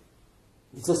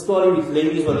 It's a story which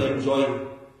ladies will enjoy.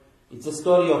 It's a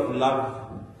story of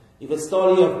love. It's a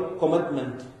story of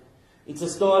commitment. It's a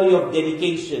story of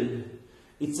dedication.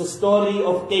 It's a story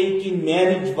of taking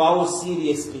marriage vows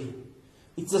seriously.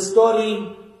 It's a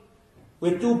story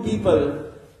where two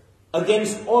people,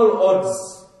 against all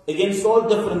odds, against all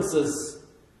differences,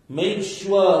 made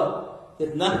sure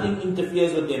that nothing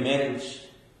interferes with their marriage.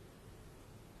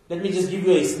 Let me just give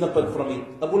you a snippet from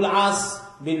it. Abu al-As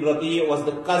bin Rabi' was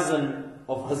the cousin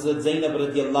of Hazrat Zainab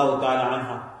Radiyallahu Ta'ala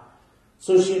Anha.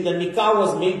 So the nikah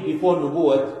was made before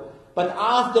nubuwwat, but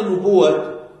after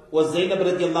nubuwwat was Zainab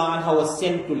Radiyallahu Anha was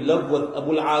sent to live with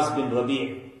Abu al-As bin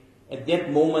Rabi'. At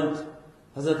that moment,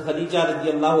 Hazrat Khadija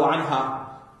Radiyallahu Anha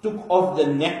took off the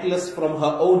necklace from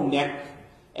her own neck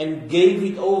and gave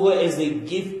it over as a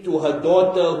gift to her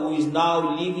daughter, who is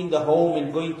now leaving the home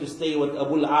and going to stay with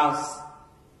Abu al-As.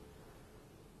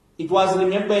 It was,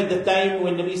 remember, at the time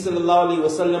when Nabi sallallahu alayhi wa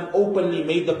sallam openly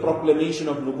made the proclamation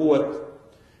of nubuwwat.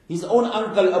 His own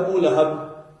uncle Abu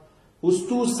Lahab, whose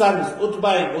two sons,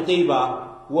 Utbah and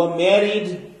Utaybah, were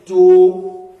married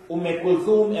to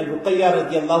Kulthum and Ruqayya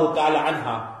Radiyallahu Ta'ala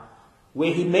Anha,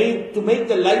 where he made, to make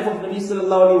the life of Nabi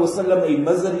sallallahu alayhi wa sallam a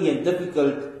misery and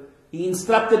difficult, he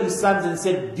instructed his sons and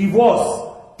said, divorce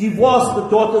the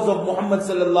daughters of Muhammad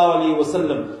sallallahu alayhi wa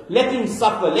sallam. Let him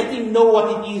suffer, let him know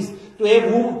what it is to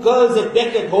have girls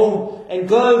back at home, and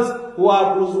girls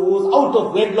who's out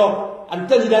of wedlock,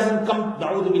 until he doesn't come,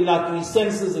 na'udhu billah, to his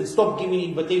senses and stop giving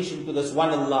invitation to this one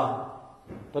Allah.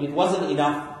 But it wasn't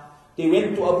enough. They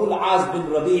went to Abu al-As bin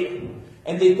Rabi'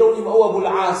 and they told him, "Oh Abu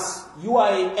al-As, you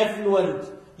are an affluent,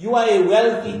 you are a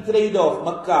wealthy trader of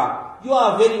Makkah, you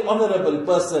are a very honorable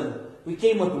person. We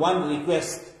came with one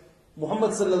request.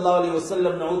 Muhammad sallallahu alayhi wa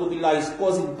sallam, na'udhu billah, is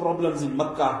causing problems in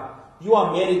Makkah. You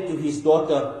are married to his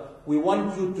daughter. We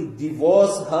want you to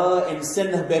divorce her and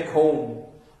send her back home."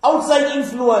 Outside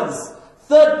influence,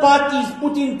 third parties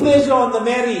putting pressure on the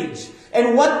marriage.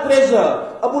 And what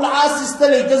pressure? Abu al-As is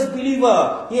still a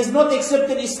disbeliever. He has not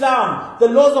accepted Islam. The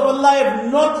laws of Allah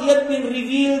have not yet been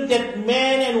revealed that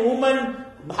man and woman,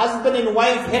 husband and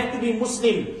wife have to be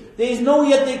Muslim. There is no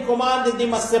yet a command that they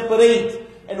must separate.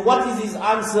 And what is his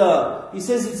answer? He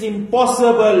says, it's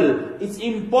impossible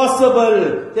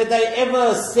that I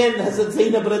ever send Hazrat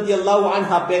Zainab Radiyallahu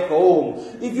Anha back home.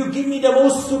 If you give me the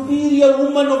most superior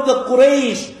woman of the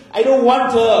Quraysh, I don't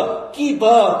want her. Keep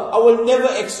her. I will never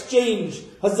exchange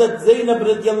Hazrat Zainab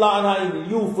Radiyallahu Anha in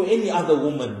you for any other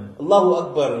woman. Allahu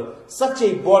Akbar. Such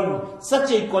a bond,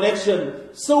 such a connection,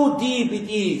 so deep it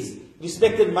is.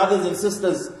 Respected mothers and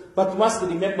sisters, but you must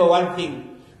remember one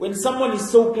thing. When someone is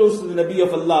so close to the Nabi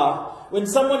of Allah, when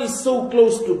someone is so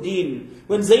close to Deen,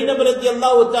 when Zainab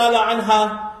Radiyallahu Ta'ala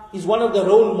Anha is one of the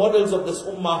role models of this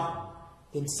ummah,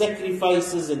 then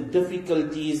sacrifices and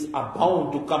difficulties are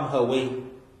bound to come her way.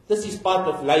 This is part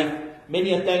of life.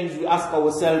 Many a times we ask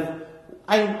ourselves,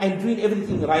 I'm doing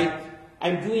everything right.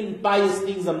 I'm doing pious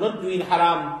things. I'm not doing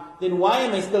haram. Then why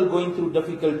am I still going through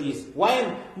difficulties?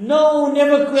 No,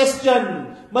 never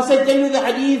question. Must I tell you the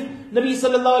hadith? Nabi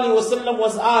sallallahu alayhi wa sallam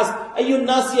was asked, Ayyun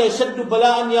nasi ashaddu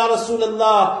bala'an ya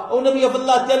Rasulallah. Oh Nabi of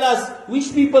Allah, tell us,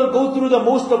 which people go through the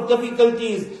most of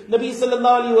difficulties? Nabi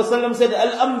sallallahu alayhi wa sallam said,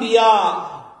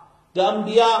 Al-Anbiya. The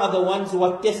Anbiya are the ones who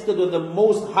are tested with the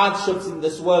most hardships in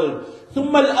this world.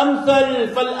 ثُمَّ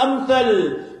الْأَمْثَلِ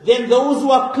فَالْأَمْثَلِ. Then those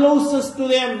who are closest to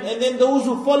them, and then those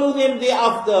who follow them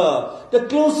thereafter. The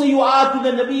closer you are to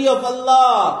the Nabi of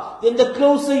Allah, then the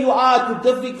closer you are to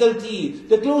difficulty,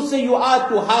 the closer you are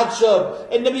to hardship.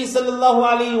 And Nabi sallallahu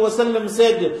alayhi wa sallam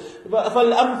said,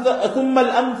 ثُمَّ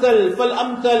الْأَمْثَلِ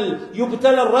فَالْأَمْثَلِ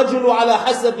يُبْتَلَى الرَّجُلُ عَلَى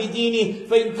حَسَبِ دِينِهِ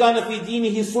فَإِنْ كَانَ فِي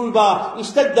دِينِهِ صُلْبًا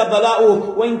اشْتَدَّ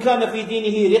بَلَاؤُهُ وَإِنْ كَانَ فِي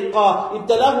دِينِهِ رِقًّا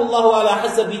ابْتَلَاهُ اللَّهُ عَلى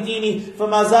حَسَبِ دِينِهِ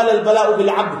فَمَا زَالَ الْبَلَاءُ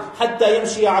بِالْعَبْدِ حَتَّى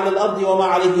يَمْشِيَ عَلَى الْأَرْضِ وَمَا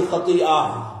عَلَيْهِ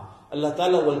خَطِيئَةٌ. Allah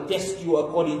Ta'ala will test you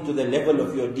according to the level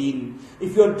of your deen.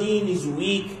 If your deen is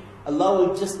weak, Allah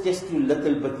will just test you a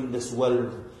little bit in this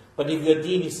world. But if your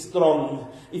deen is strong,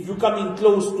 if you're coming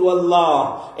close to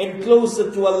Allah and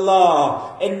closer to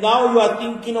Allah, and now you are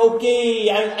thinking, okay,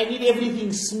 I need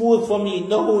everything smooth for me.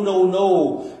 No.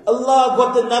 Allah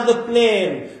got another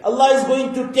plan. Allah is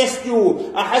going to test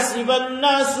you. أَحَسِبَ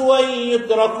النَّاسُ أَن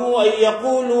يُتْرَكُوا أَن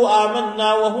يَقُولُوا آمَنَّا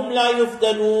وَهُمْ لَا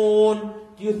يُفْتَنُونَ.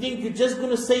 Do you think you're just going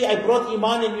to say, I brought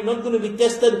Iman and you're not going to be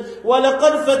tested?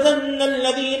 وَلَقَدْ فَتَنَّ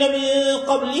الَّذِينَ مِن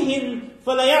قَبْلِهِمْ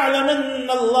فَلَيَعْلَمَنَّ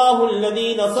اللَّهُ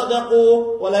الَّذِينَ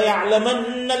صَدَقُوا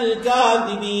وَلَيَعْلَمَنَّ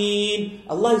الْكَاذِبِينَ.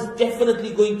 Allah is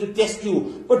definitely going to test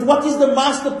you. But what is the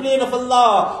master plan of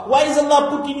Allah? Why is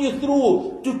Allah putting you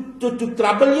through? To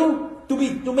trouble you?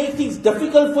 To make things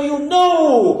difficult for you?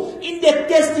 No! In that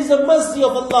test is a mercy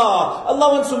of Allah.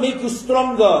 Allah wants to make you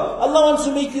stronger. Allah wants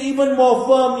to make you even more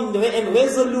firm and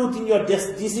resolute in your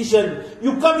decision.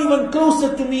 You come even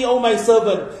closer to me, O my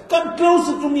servant. Come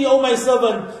closer to me, O my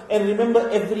servant. And remember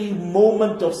every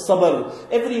moment of sabr,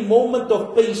 every moment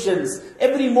of patience,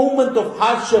 every moment of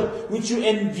hardship which you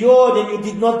endured and you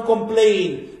did not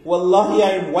complain. Wallahi, I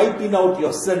am wiping out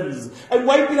your sins. I'm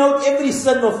wiping out every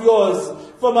sin of yours.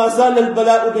 فَمَا زَالَ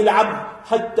الْبَلَاءُ بِالْعَبْدِ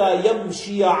حَتَّى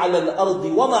يَمْشِيَ عَلَى الْأَرْضِ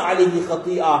وَمَا عَلَيْهِ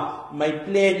خَطِيئَةٌ. My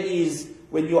plan is,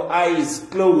 when your eyes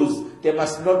close, there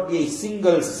must not be a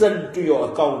single sin to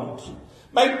your account.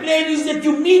 My plan is that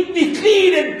you meet me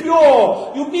clean and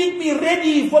pure. You meet me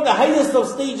ready for the highest of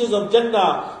stages of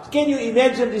Jannah. Can you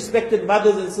imagine, respected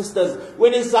mothers and sisters,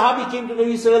 when a Sahabi came to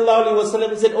Nabi sallallahu alaihi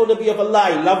wasallam and said, Oh Nabi of Allah,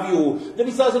 I love you. Nabi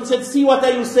sallallahu alaihi wasallam said, see, what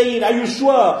are you saying? Are you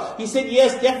sure? He said,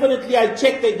 yes, definitely. I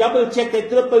checked, I double checked, I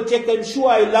triple checked. I'm sure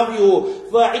I love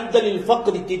you. فَأَعِدَّ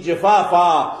لِلْفَقْرِ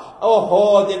تِجْفَافًا.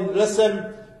 Oh, then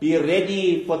listen. Be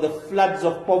ready for the floods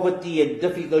of poverty and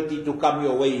difficulty to come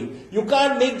your way. You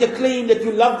can't make the claim that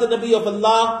you love the Nabi of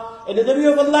Allah, and the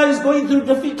Nabi of Allah is going through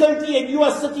difficulty and you are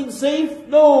sitting safe.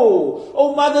 No.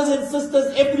 Oh mothers and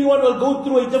sisters, everyone will go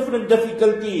through a different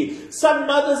difficulty. Some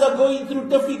mothers are going through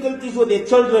difficulties with their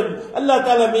children. Allah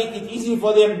Ta'ala make it easy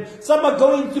for them. Some are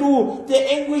going through the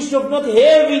anguish of not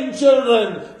having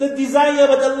children. The desire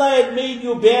that Allah had made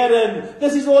you barren.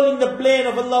 This is all in the plan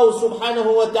of Allah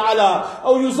Subhanahu wa Ta'ala.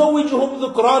 أو يزوجهم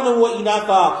ذكرانا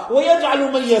وإناثا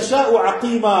ويجعل من يشاء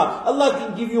عقيما. Allah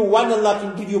can give you one, Allah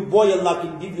can give you boy, Allah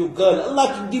can give you girl,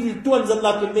 Allah can give you twins,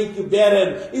 Allah can make you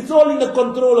barren. It's all in the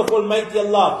control of Almighty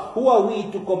Allah. Who are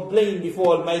we to complain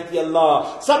before Almighty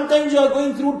Allah? Sometimes you are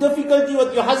going through difficulty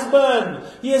with your husband.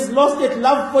 He has lost that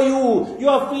love for you. You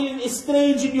are feeling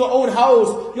estranged in your own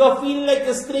house. You are feeling like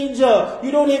a stranger.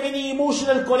 You don't have any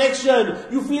emotional connection.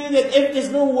 You feeling that it is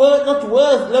not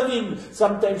worth living.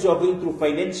 Sometimes you are going through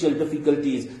financial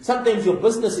difficulties. Sometimes your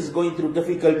business is going through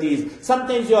difficulties.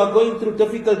 Sometimes you are going through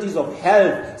difficulties of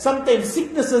health. Sometimes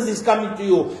sicknesses is coming to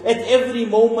you. At every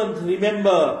moment,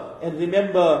 remember,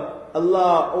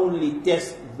 Allah only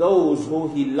tests those who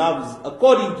He loves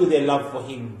according to their love for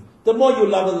Him. The more you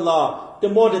love Allah, the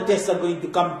more the tests are going to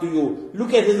come to you.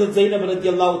 Look at Hazrat Zainab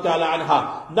Radiyallahu Ta'ala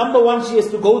Anha. Number one, she has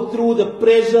to go through the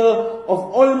pressure of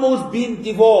almost being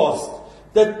divorced.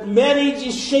 The marriage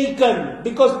is shaken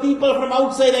because people from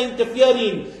outside are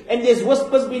interfering, and there's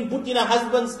whispers being put in a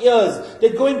husband's ears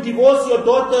that go and divorce your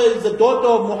daughter is the daughter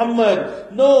of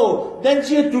Muhammad. No, then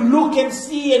she had to look and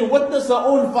see and witness her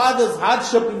own father's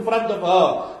hardship in front of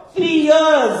her. 3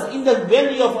 years in the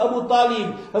valley of Abu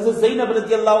Talib, as Zainab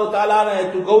Radiyallahu ta'ala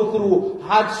had to go through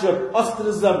hardship,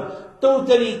 ostracism,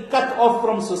 totally cut off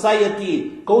from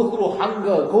society, go through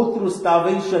hunger, go through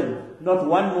starvation. Not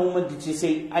one moment did she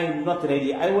say, I am not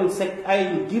ready, I will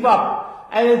give up,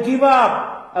 I will give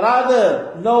up.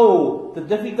 Rather, no, the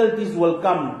difficulties will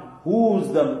come. Who's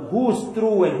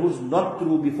true and who's not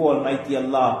true before Almighty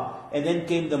Allah. And then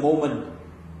came the moment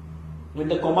when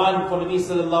the command for Nabi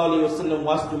sallallahu alayhi wasallam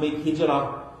was to make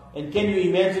hijrah. And can you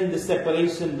imagine the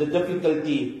separation, the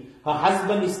difficulty? Her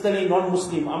husband is still a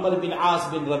non-Muslim, Amr bin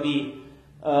As bin Rabi.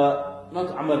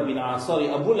 Not Amr bin As, sorry,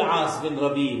 Abu al-As bin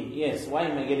Rabi. Yes, why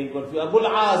am I getting confused? Abu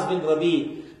al-As bin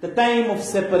Rabi. The time of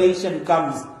separation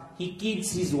comes. He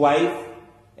keeps his wife,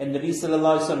 and Nabi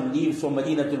sallallahu alayhi wasallam leaves for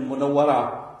Madinatul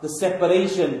Munawwara. The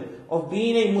separation of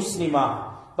being a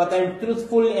Muslimah. But I'm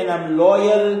truthful and I'm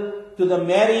loyal to the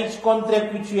marriage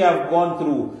contract which we have gone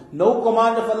through. No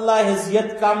command of Allah has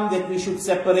yet come that we should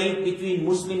separate between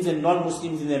Muslims and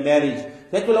non-Muslims in their marriage.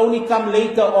 That will only come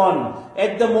later on.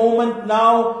 At the moment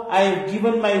now, I have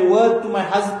given my word to my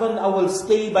husband, I will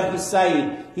stay by his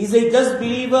side. He's a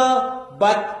disbeliever,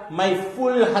 but my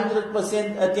full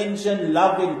 100% attention,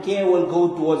 love and care will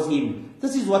go towards him.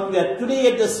 This is what we are.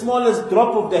 Today at the smallest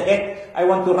drop of the hat, I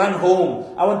want to run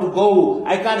home. I want to go.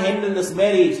 I can't handle this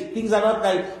marriage. Things are not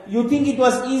like... You think it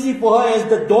was easy for her as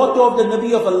the daughter of the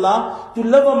Nabi of Allah to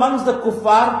live amongst the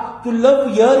kuffar, to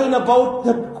live hearing about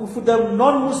the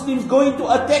non-Muslims going to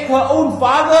attack her own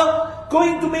father,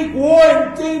 going to make war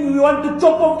and saying we want to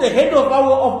chop off the head of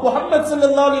Muhammad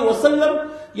sallallahu alaihi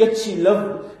wasallam. Yet she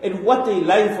lived. And what a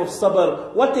life of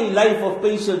sabr, what a life of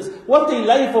patience, what a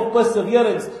life of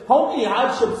perseverance. How many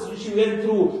hardships she went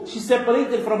through. She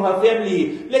separated from her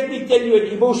family. Let me tell you an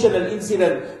emotional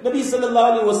incident. Nabi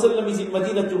sallallahu alaihi wasallam is in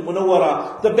Madinatul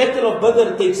Munawwara. The battle of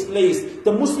Badr takes place.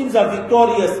 The Muslims are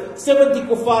victorious. 70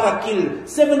 kuffar are killed.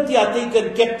 70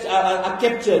 are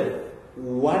captured.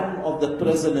 One of the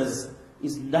prisoners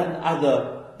is none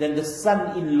other than the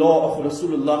son-in-law of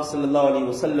Rasulullah sallallahu alaihi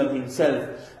wasallam himself,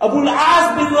 Abu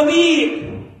al-As bin Rabi.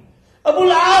 Abu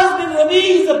al-As bin Rabi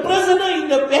is a prisoner in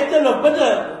the battle of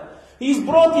Badr. He is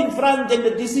brought in front, and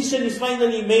the decision is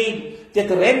finally made that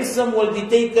ransom will be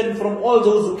taken from all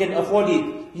those who can afford it.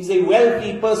 He is a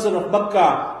wealthy person of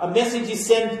Makkah. A message is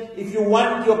sent: if you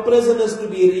want your prisoners to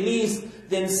be released,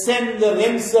 then send the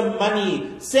ransom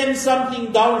money. Send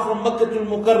something down from Makkatul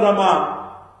Mukarramah.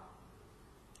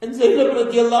 And Zainab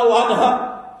Radiyallahu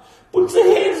Anha puts her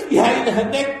hands behind her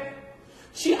neck.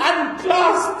 She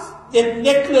unclasps that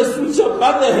necklace which her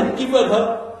mother had given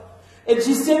her, and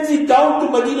she sends it down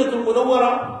to Madinatul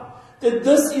Munawwara, that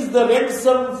this is the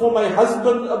ransom for my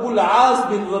husband Abu al-As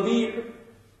bin Rabi'.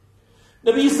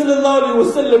 Nabi sallallahu alaihi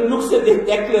wasallam looks at that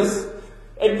necklace,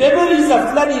 and memories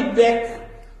are flooding back.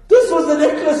 This was the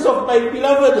necklace of my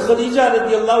beloved Khadija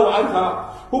Radiyallahu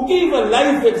Anha, who gave her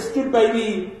life and stood by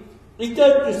me.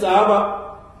 Returned to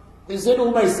Sahaba. He said,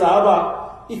 oh my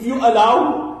Sahaba, if you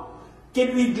allow,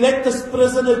 can we let this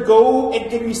prisoner go, and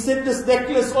can we send this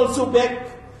necklace also back?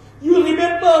 You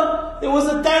remember, there was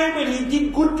a time when he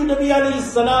did good to Nabi alayhi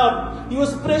salam. He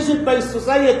was pressured by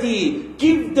society.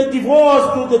 Give the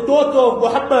divorce to the daughter of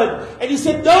Muhammad. And he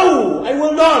said, no, I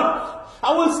will not.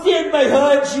 I will stand by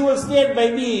her and she will stand by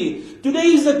me.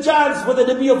 Today is a chance for the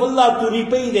Nabi of Allah to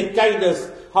repay that kindness.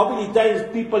 How many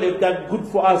times people have done good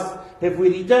for us? Have we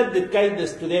returned that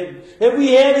kindness to them? Have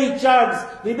we had a chance?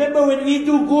 Remember when we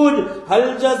do good,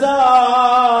 Hal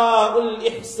jazaa'ul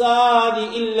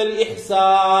ihsani illa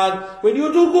al-ihsan. When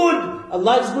you do good,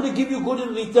 Allah is going to give you good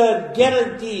in return,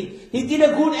 guaranteed. He did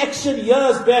a good action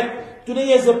years back.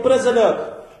 Today as a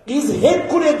prisoner, his head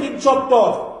could have been chopped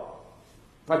off.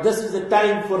 But this is the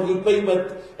time for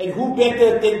repayment. And who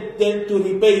better than to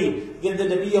repay than the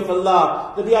Nabi of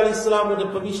Allah? Nabi alayhi salam, with the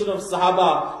permission of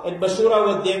Sahaba and Mashura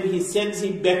with them, he sends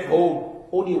him back home.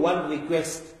 Only one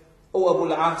request. Oh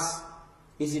Abu al-As,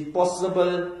 is it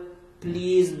possible?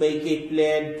 Please make a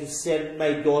plan to send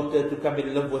my daughter to come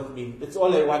and live with me. That's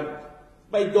all I want.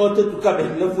 My daughter to come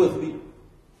and live with me.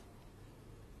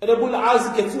 And Abu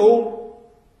al-As gets home.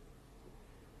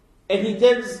 And he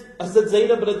tells Hazrat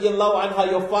Zainab Radiyallahu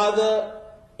Anha, your father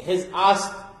has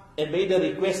asked and made a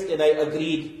request and I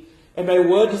agreed. And my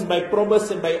word is my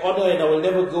promise and my honor, and I will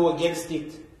never go against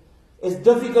it. As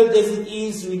difficult as it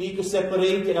is, we need to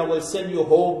separate, and I will send you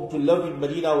home to live in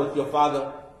Medina with your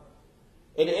father.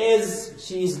 And as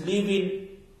she is leaving,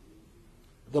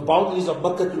 the boundaries of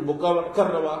Makkah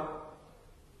al-Mukarramah.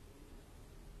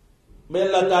 May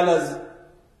Allah Ta'ala's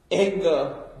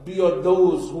anger be on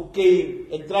those who came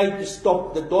and tried to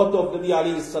stop the daughter of Nabi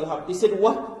alayhi salam. They said,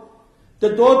 what?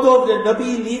 The daughter of the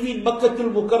Nabi leaving Makkah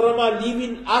al-Mukarramah,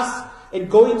 leaving us and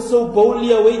going so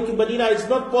boldly away to Medina, it's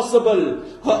not possible.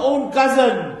 Her own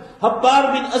cousin,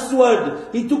 Habbar bin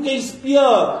Aswad, he took a spear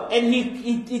and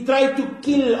he tried to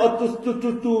kill or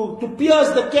to pierce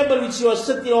the camel which she was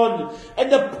sitting on.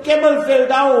 And the camel fell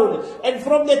down. And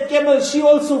from that camel she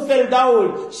also fell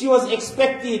down. She was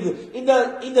expecting. In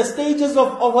the stages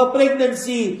of her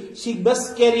pregnancy, she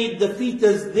miscarried the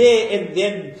fetus there and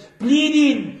then.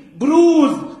 Bleeding,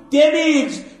 bruised,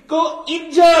 damaged,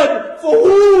 injured. For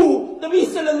who? Nabi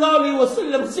sallallahu alayhi wa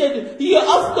sallam said, Hiya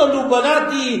afdalu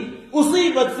banati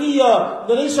usibat fiya.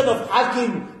 Narration of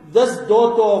Hakim, this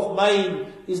daughter of mine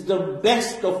is the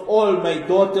best of all my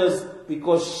daughters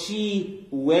because she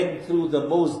went through the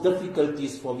most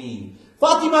difficulties for me.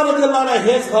 Fatima Radiyallahu anha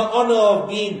has her honor of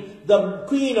being the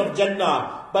queen of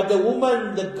Jannah. But the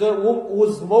woman, the girl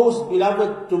who's most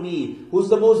beloved to me, who's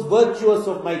the most virtuous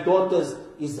of my daughters,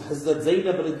 is Hazrat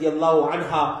Zainab Radiyallahu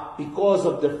anha, because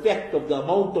of the fact of the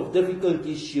amount of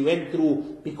difficulties she went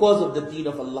through because of the deen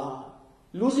of Allah.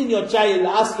 Losing your child,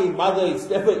 ask a mother, it's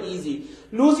never easy.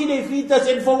 Losing a fetus,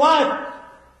 and for what?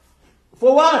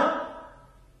 For what?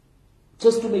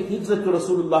 Just to make hijrah to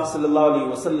Rasulullah sallallahu alayhi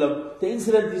wa sallam. The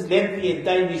incident is lengthy and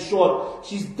time is short.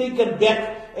 She's taken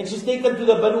back and she's taken to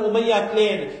the Banu Umayyah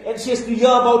clan and she has to hear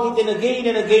about it and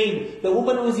again. The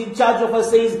woman who is in charge of her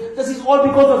says, this is all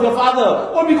because of your father.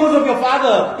 All because of your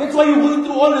father. That's why you're going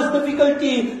through all this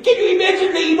difficulty. Can you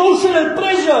imagine the emotional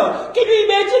pressure? Can you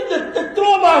imagine the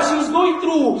trauma she's going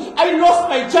through? I lost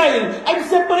my child. I'm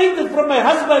separated from my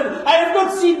husband. I have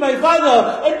not seen my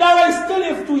father. And now I still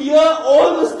have to hear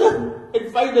all this stuff. And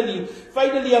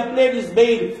finally a plan is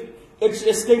made. And she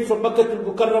escapes from Makkah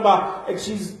al-Mukarramah.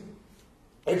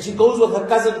 And she goes with her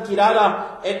cousin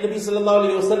Kirara. And Nabi sallallahu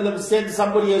alayhi wa sallam sends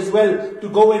somebody as well to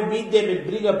go and meet them and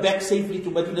bring her back safely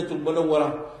to Madinatul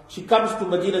Munawwarah. She comes to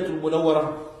Madinatul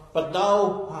Munawwarah. But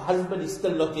now her husband is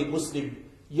still not a Muslim.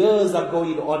 Years are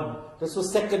going on. This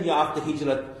was 2nd year after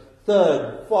Hijrat.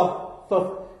 3rd, 4th,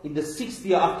 5th. In the 6th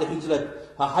year after Hijrat,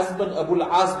 her husband Abul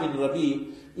As bin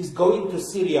Rabi is going to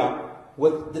Syria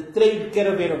with the trade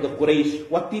caravan of the Quraysh.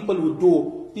 What people would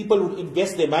do, people would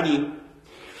invest their money.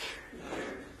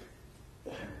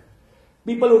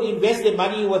 People would invest their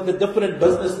money with the different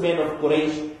businessmen of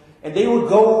Quraysh. And they would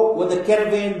go with the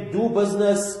caravan, do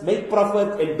business, make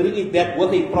profit and bring it back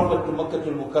with a profit to Makkah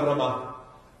al-Mukarramah.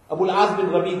 Abul As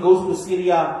bin Rabi goes to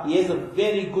Syria. He has a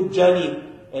very good journey.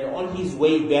 And on his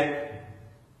way back,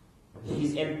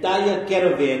 his entire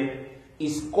caravan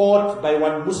is caught by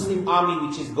one Muslim army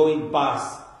which is going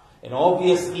past. And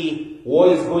obviously,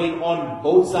 war is going on.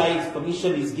 Both sides,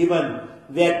 permission is given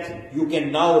that you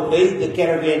can now raid the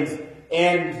caravans.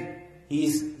 And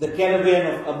the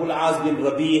caravan of Abul As bin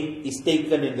Rabi is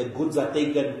taken and the goods are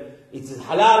taken. It is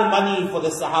halal money for the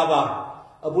Sahaba.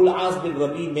 Abul As bin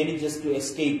Rabi manages to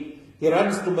escape. He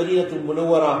runs to Madinatul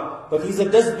Munawwarah, but he's a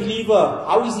disbeliever.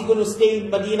 How is he going to stay in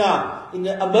Medina,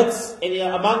 amongst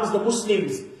the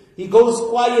Muslims? He goes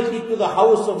quietly to the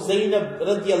house of Zainab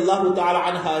Radiyallahu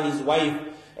ta'ala anha, his wife.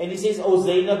 And he says, oh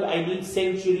Zainab, I need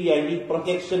sanctuary, I need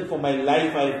protection for my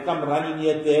life. I have come running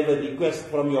here to have a request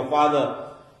from your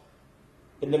father.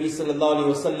 And Nabi sallallahu alayhi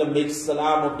wa sallam makes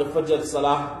salam of the Fajr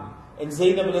salah. And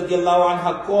Zainab Radiyallahu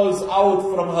anha calls out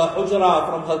from her hujra,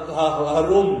 from her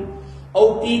room,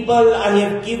 oh people, I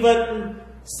have given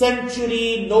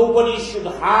sanctuary. Nobody should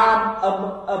harm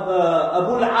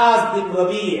Abul As bin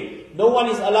Rabi'. No one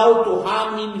is allowed to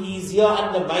harm him. He is here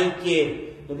under my care.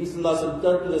 Nabi sallallahu alayhi wa sallam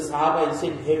turned to the Sahaba and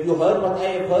said, have you heard what I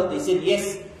have heard? They said,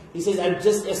 yes. He says, I'm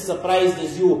just as surprised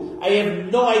as you. I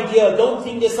have no idea. Don't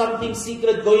think there's something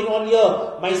secret going on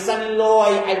here. My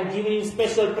son-in-law, I'm giving him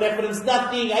special preference.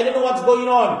 Nothing. I don't know what's going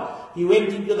on. He went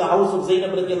into the house of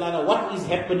Zainab Radiyallahu anha. What is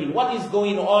happening? What is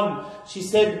going on? She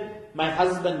said, my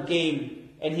husband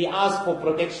came and he asked for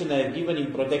protection. I have given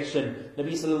him protection.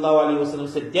 Nabi sallallahu alayhi wa sallam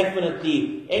said,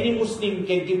 definitely, any Muslim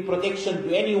can give protection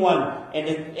to anyone and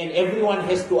everyone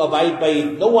has to abide by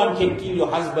it. No one can kill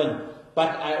your husband.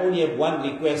 But I only have one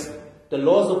request. The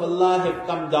laws of Allah have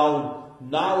come down.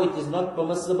 Now it is not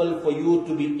permissible for you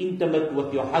to be intimate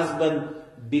with your husband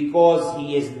because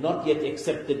he has not yet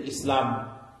accepted Islam.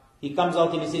 He comes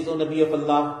out and he says, oh Nabi of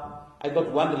Allah, I got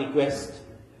one request.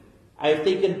 I have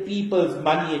taken people's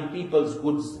money and people's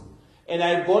goods. And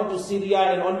I've gone to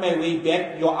Syria and on my way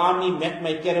back, your army met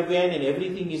my caravan and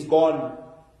everything is gone.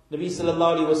 Nabi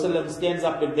sallallahu alaihi wasallam stands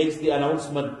up and makes the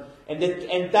announcement. And the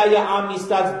entire army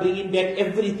starts bringing back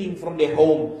everything from their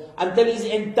home, until his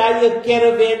entire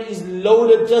caravan is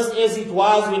loaded just as it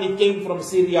was when it came from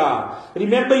Syria.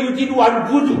 Remember, you did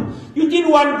one good. You did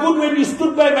one good when you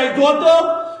stood by my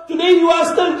daughter. Today you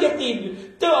are still getting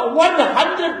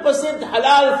 100%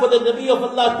 halal for the Nabi of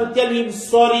Allah to tell him,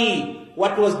 sorry,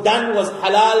 what was done was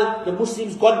halal. The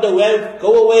Muslims got the wealth.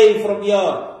 Go away from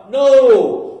here.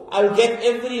 No. I'll get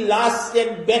every last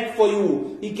cent back for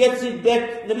you. He gets it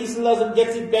back. Nabi sallallahu alaihi wasallam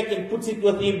gets it back and puts it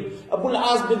with him. Abul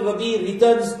As bin Rabi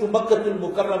returns to Makkatul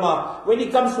Mukarramah. When he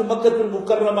comes to Makkatul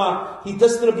Mukarramah, he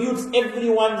distributes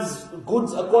everyone's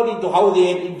goods according to how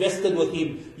they had invested with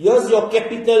him. Here's your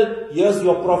capital, here's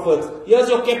your profits. Here's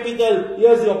your capital,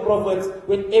 here's your profits.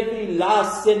 When every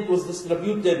last cent was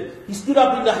distributed, he stood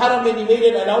up in the haram and he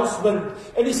made an announcement.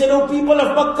 And he said, "Oh people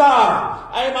of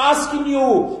Makkah, I am asking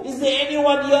you, is there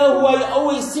anyone here who I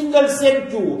owe a single cent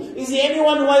to? Is there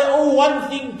anyone who I owe one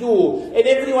thing to?" And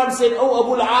everyone said, "Oh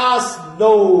Abul As,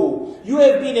 no. You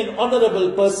have been an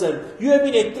honorable person. You have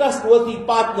been a trustworthy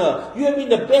partner. You have been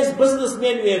the best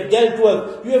businessman we have dealt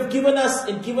with. You have given us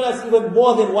even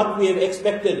more than what we have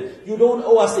expected. You don't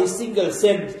owe us a single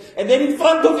cent." And then in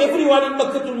front of everyone in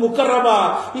Makkatul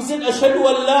Mukarramah, he said, "Ashhadu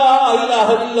an la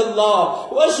ilaha illallah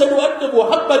wa ashhadu anna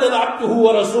Muhammadan abduhu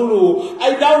wa rasuluhu."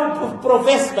 I now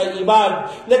profess my iman.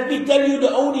 Let me tell you the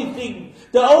only thing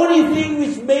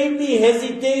which made me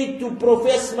hesitate to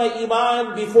profess my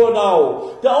iman before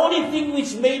now, the only thing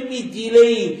which made me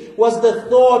delay was the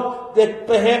thought that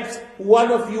perhaps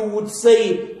one of you would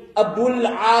say, Abul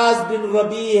As bin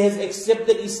Rabi has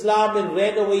accepted Islam and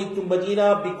ran away to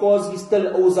Medina because he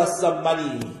still owes us some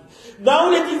money.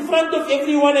 Now that in front of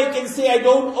everyone I can say I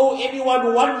don't owe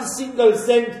anyone one single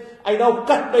cent, I now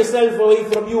cut myself away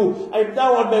from you. I am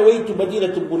now on my way to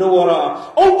Medina to Munawwara.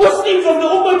 Oh Muslims of the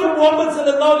Ummah of Muhammad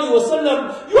sallallahu alaihi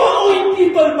wasallam, you are owing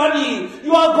people money.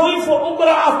 You are going for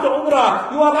Umrah after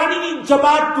Umrah. You are running in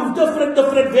Jamaat to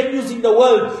different venues in the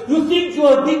world. You think you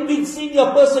are a big senior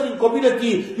person in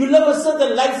community. You live a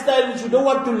certain lifestyle which you don't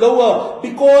want to lower,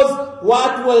 because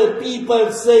what will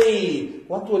people say?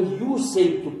 What will you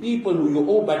say to people who you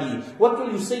owe money? What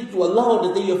will you say to Allah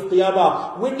on the day of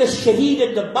Qiyamah? When the shaheed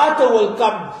and the martyr will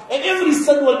come, and every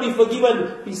sin will be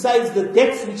forgiven, besides the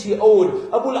debts which he owed.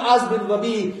 Abul As bin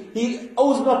Rabi, he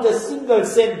owes not a single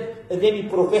cent, and then he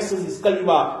professes his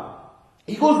kalima.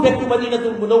 He goes back to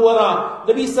Madinatul Munawwara.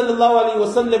 Nabi sallallahu alaihi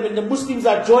wasallam and the Muslims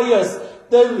are joyous.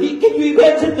 Can you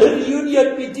imagine the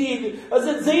reunion between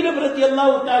Zainab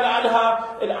Radiyallahu ta'ala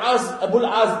Anha and Abul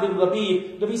As bin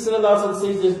Rabi? Nabi sallallahu alaihi wasallam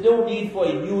says there's no need for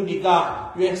a new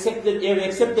nikah. You have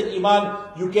accepted iman.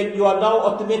 You are now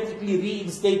automatically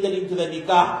reinstated into the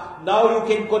nikah. Now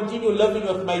you can continue living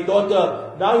with my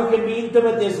daughter. Now you can be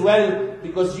intimate as well,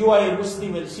 because you are a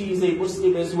Muslim and she is a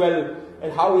Muslim as well.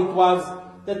 And how it was,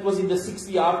 that was in the 6th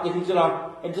year after Hijrah.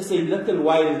 And just a little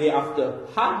while thereafter,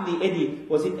 hardly any,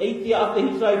 was it 8th year after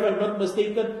Hijrah if I'm not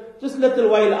mistaken? Just little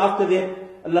while after that,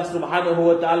 Allah subhanahu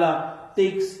wa ta'ala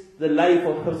takes the life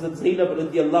of Hazrat Zainab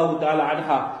Radiyallahu ta'ala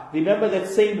anha. Remember that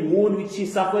same wound which she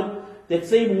suffered? That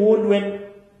same wound when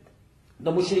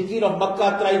the mushrikeen of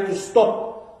Makkah tried to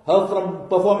stop her from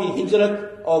performing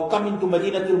Hijrat or coming to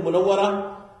Madinatul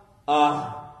Munawwara.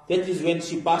 That is when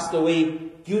she passed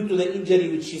away due to the injury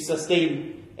which she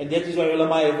sustained. And that is why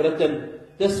ulama have written,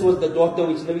 this was the daughter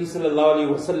which Nabi sallallahu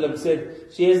alaihi wasallam said,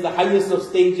 she has the highest of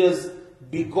stages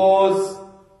because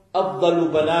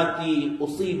afdalu banati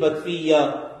usibat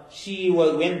fiya. She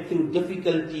went through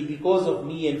difficulty because of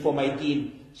me and for my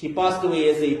deen. She passed away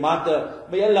as a martyr.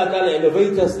 May Allah Ta'ala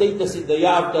elevate her status in the year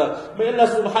after. May Allah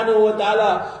Subhanahu wa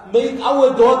Ta'ala make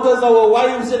our daughters, our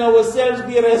wives and ourselves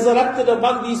be resurrected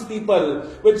among these people.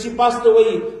 When she passed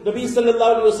away, Nabi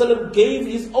Sallallahu Alaihi Wasallam gave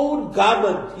his own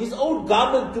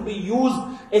garment to be used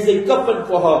as a kafan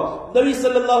for her. Nabi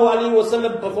Sallallahu Alaihi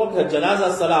Wasallam performed her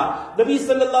janazah salah. Nabi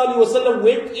Sallallahu Alaihi Wasallam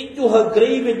went into her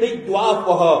grave and made dua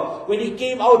for her. When he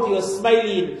came out, he was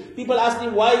smiling. People asked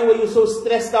him, why were you so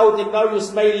stressed out and now you're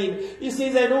smiling? He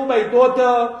says, I know my daughter,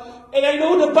 and I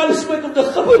know the punishment of the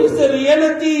qabr is a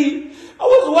reality. I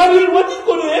was worried what is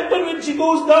going to happen when she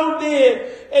goes down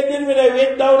there. And then when I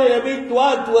went down and I made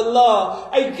dua to Allah,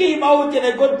 I came out and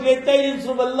I got glad tidings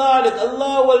from Allah that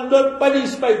Allah will not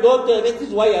punish my daughter. That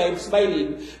is why I am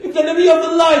smiling. If the Nabi of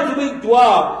Allah had to make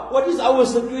dua, what is our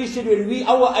situation when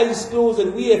our eyes close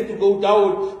and we have to go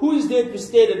down? Who is there to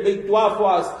stand and make dua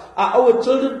for us? Are our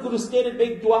children going to stand and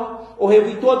make dua? Or have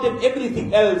we taught them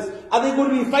everything else? Are they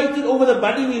going to be fighting over the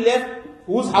money we left?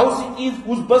 Whose house it is,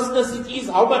 whose business it is,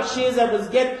 how much shares I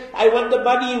must get, I want the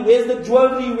money, where's the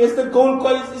jewelry, where's the gold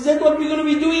coins? Is that what we're going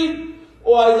to be doing?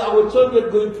 Or is our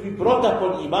children going to be brought up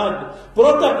on Iman?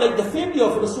 Brought up like the family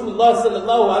of Rasulullah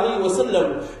sallallahu alaihi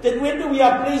wasallam. That when we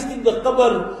are placed in the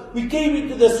qabr, we came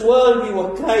into this world, we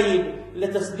were crying.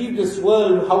 Let us leave this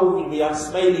world, how we are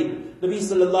smiling. Nabi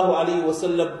sallallahu alaihi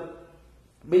wasallam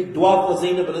made dua for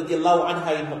Zainab Radiyallahu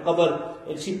Anha in her qabr,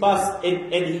 and she passed,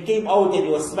 and he came out and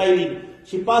he was smiling.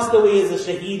 She passed away as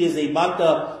a shaheed, as a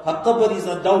martyr. Her qabr is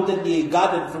undoubtedly a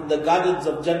garden from the gardens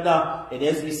of Jannah. And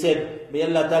as we said, may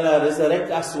Allah Ta'ala resurrect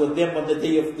us with them on the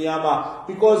day of Qiyamah.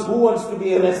 Because who wants to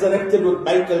be resurrected with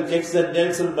Michael Jackson,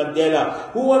 Nelson Mandela?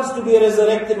 Who wants to be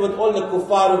resurrected with all the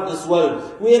kuffar of this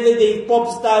world? Whether they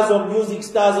pop stars or music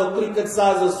stars or cricket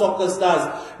stars or soccer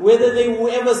stars, whether they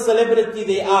whoever celebrity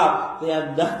they are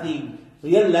nothing.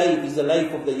 Real life is the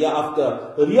life of the year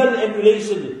after. Real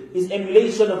emulation is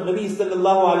emulation of Nabi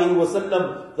sallallahu alayhi wa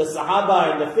sallam, the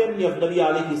Sahaba and the family of Nabi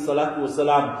alayhi salatu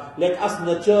wasalam. Let us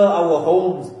nurture our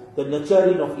homes, the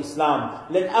nurturing of Islam.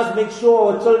 Let us make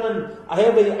sure our children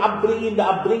have the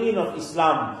upbringing of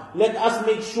Islam. Let us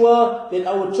make sure that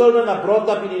our children are brought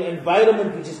up in an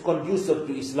environment which is conducive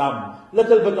to Islam.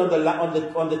 Little bit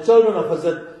on the children of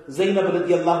Hazrat Zainab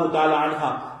Radiyallahu ta'ala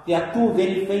anha. There are two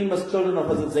very famous children of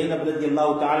Hazrat Zainab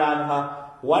Radiyallahu ta'ala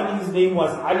anha. One, his name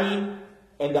was Ali,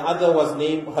 and the other her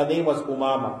name was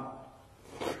Umama.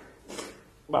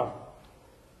 Wow.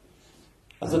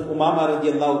 Hazrat Umama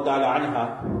Radiyallahu ta'ala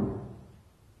anha,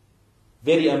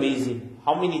 very amazing.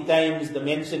 How many times the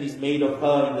mention is made of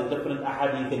her in the different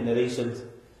ahadith and narrations.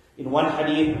 In one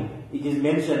hadith, it is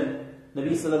mentioned,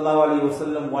 Nabi sallallahu alayhi wa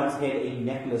sallam once had a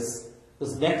necklace.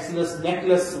 This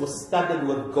necklace was studded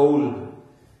with gold.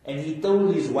 And he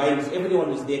told his wives, everyone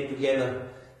was there together.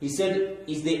 He said,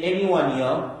 is there anyone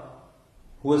here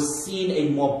who has seen a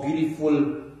more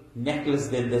beautiful necklace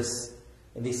than this?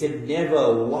 And they said,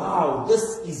 never. Wow, this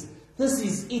is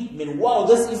it, man. Wow,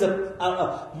 this is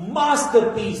a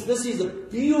masterpiece. This is a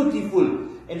beautiful.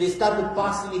 And they started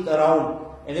passing it around.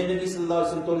 And then Nabi sallallahu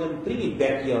alaihi wasallam told them, bring it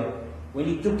back here. When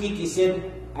he took it, he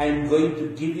said, I am going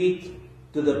to give it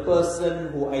to the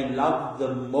person who I love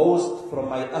the most from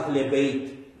my Ahl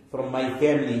Bayt, from my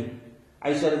family.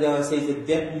 Aisha Radiyallahu says, at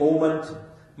that moment,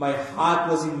 my heart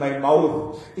was in my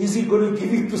mouth. Is he going to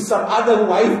give it to some other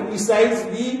wife besides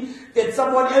me? That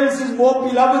someone else is more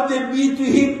beloved than me to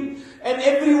him? And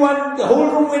everyone, the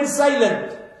whole room went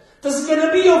silent. This is the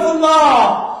Nabi of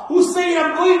Allah, who's saying,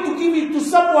 I'm going to give it to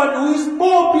someone who is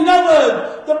more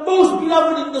beloved, the most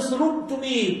beloved in this room to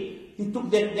me. He took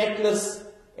that necklace,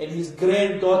 and his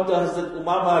granddaughter, Hazrat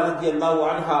Umama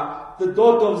Radiyallahu Anha, the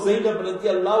daughter of Zainab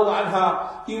Radiyallahu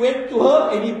Anha, he went to her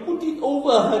and he put it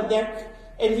over her neck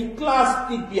and he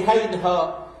clasped it behind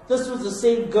her. This was the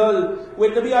same girl,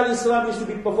 when Nabi alayhi salam used to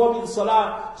be performing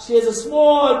salah, she has a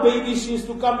small baby, she used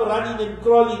to come running and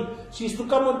crawling, she used to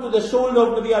come onto the shoulder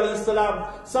of Nabi alayhi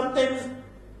salam. Sometimes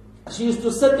she used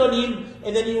to sit on him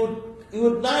and then he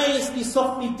would nicely,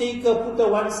 softly take her, put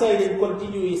her one side and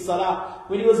continue his salah.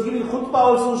 When he was giving khutbah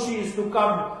also, she used to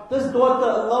come. This daughter,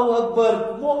 Allahu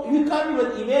Akbar, you can't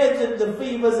even imagine the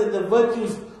favors and the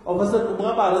virtues of Hazrat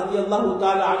Umama Radiyallahu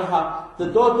ta'ala anha, the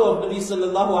daughter of Nabi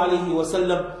sallallahu alayhi wa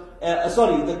sallam,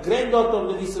 the granddaughter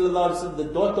of Nabi sallallahu alayhi wa sallam, the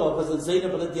daughter of Hazrat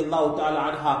Zainab Radiyallahu ta'ala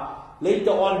anha.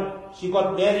 Later on, she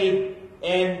got married,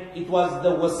 and it was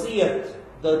the wasiyat,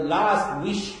 the last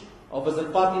wish of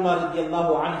Hazrat Fatima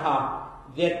Radiyallahu anha,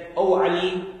 that, oh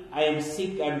Ali, I am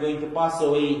sick, I am going to pass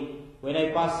away. When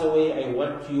I pass away, I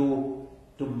want you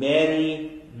to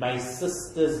marry my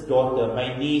sister's daughter,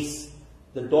 my niece,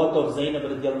 the daughter of Zainab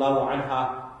Radiyallahu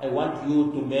anha. I want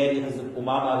you to marry Hazrat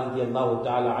Umama Radiyallahu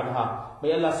ta'ala anha.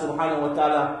 May Allah subhanahu wa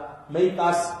ta'ala make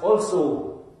us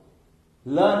also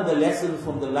learn the lessons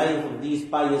from the life of these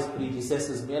pious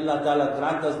predecessors. May Allah ta'ala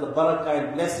grant us the barakah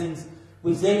and blessings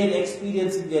which they had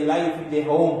experienced in their life, in their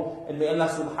home. And may Allah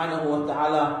subhanahu wa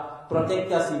ta'ala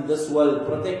protect us in this world,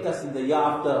 protect us in the year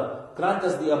after. Grant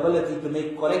us the ability to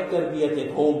make correct tarbiyat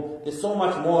at home. There's so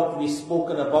much more to be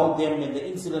spoken about them and the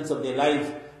incidents of their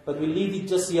lives. But we leave it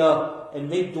just here and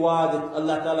make dua that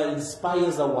Allah ta'ala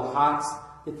inspires our hearts,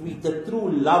 that the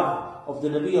true love of the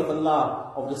Nabi of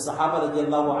Allah, of the Sahaba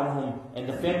Radiyallahu anhum, and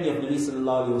the family of Nabi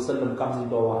sallallahu alayhi wa sallam comes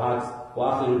into our hearts.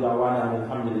 Wa akhiru da'wana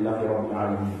alhamdulillahi rabbil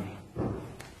alameen.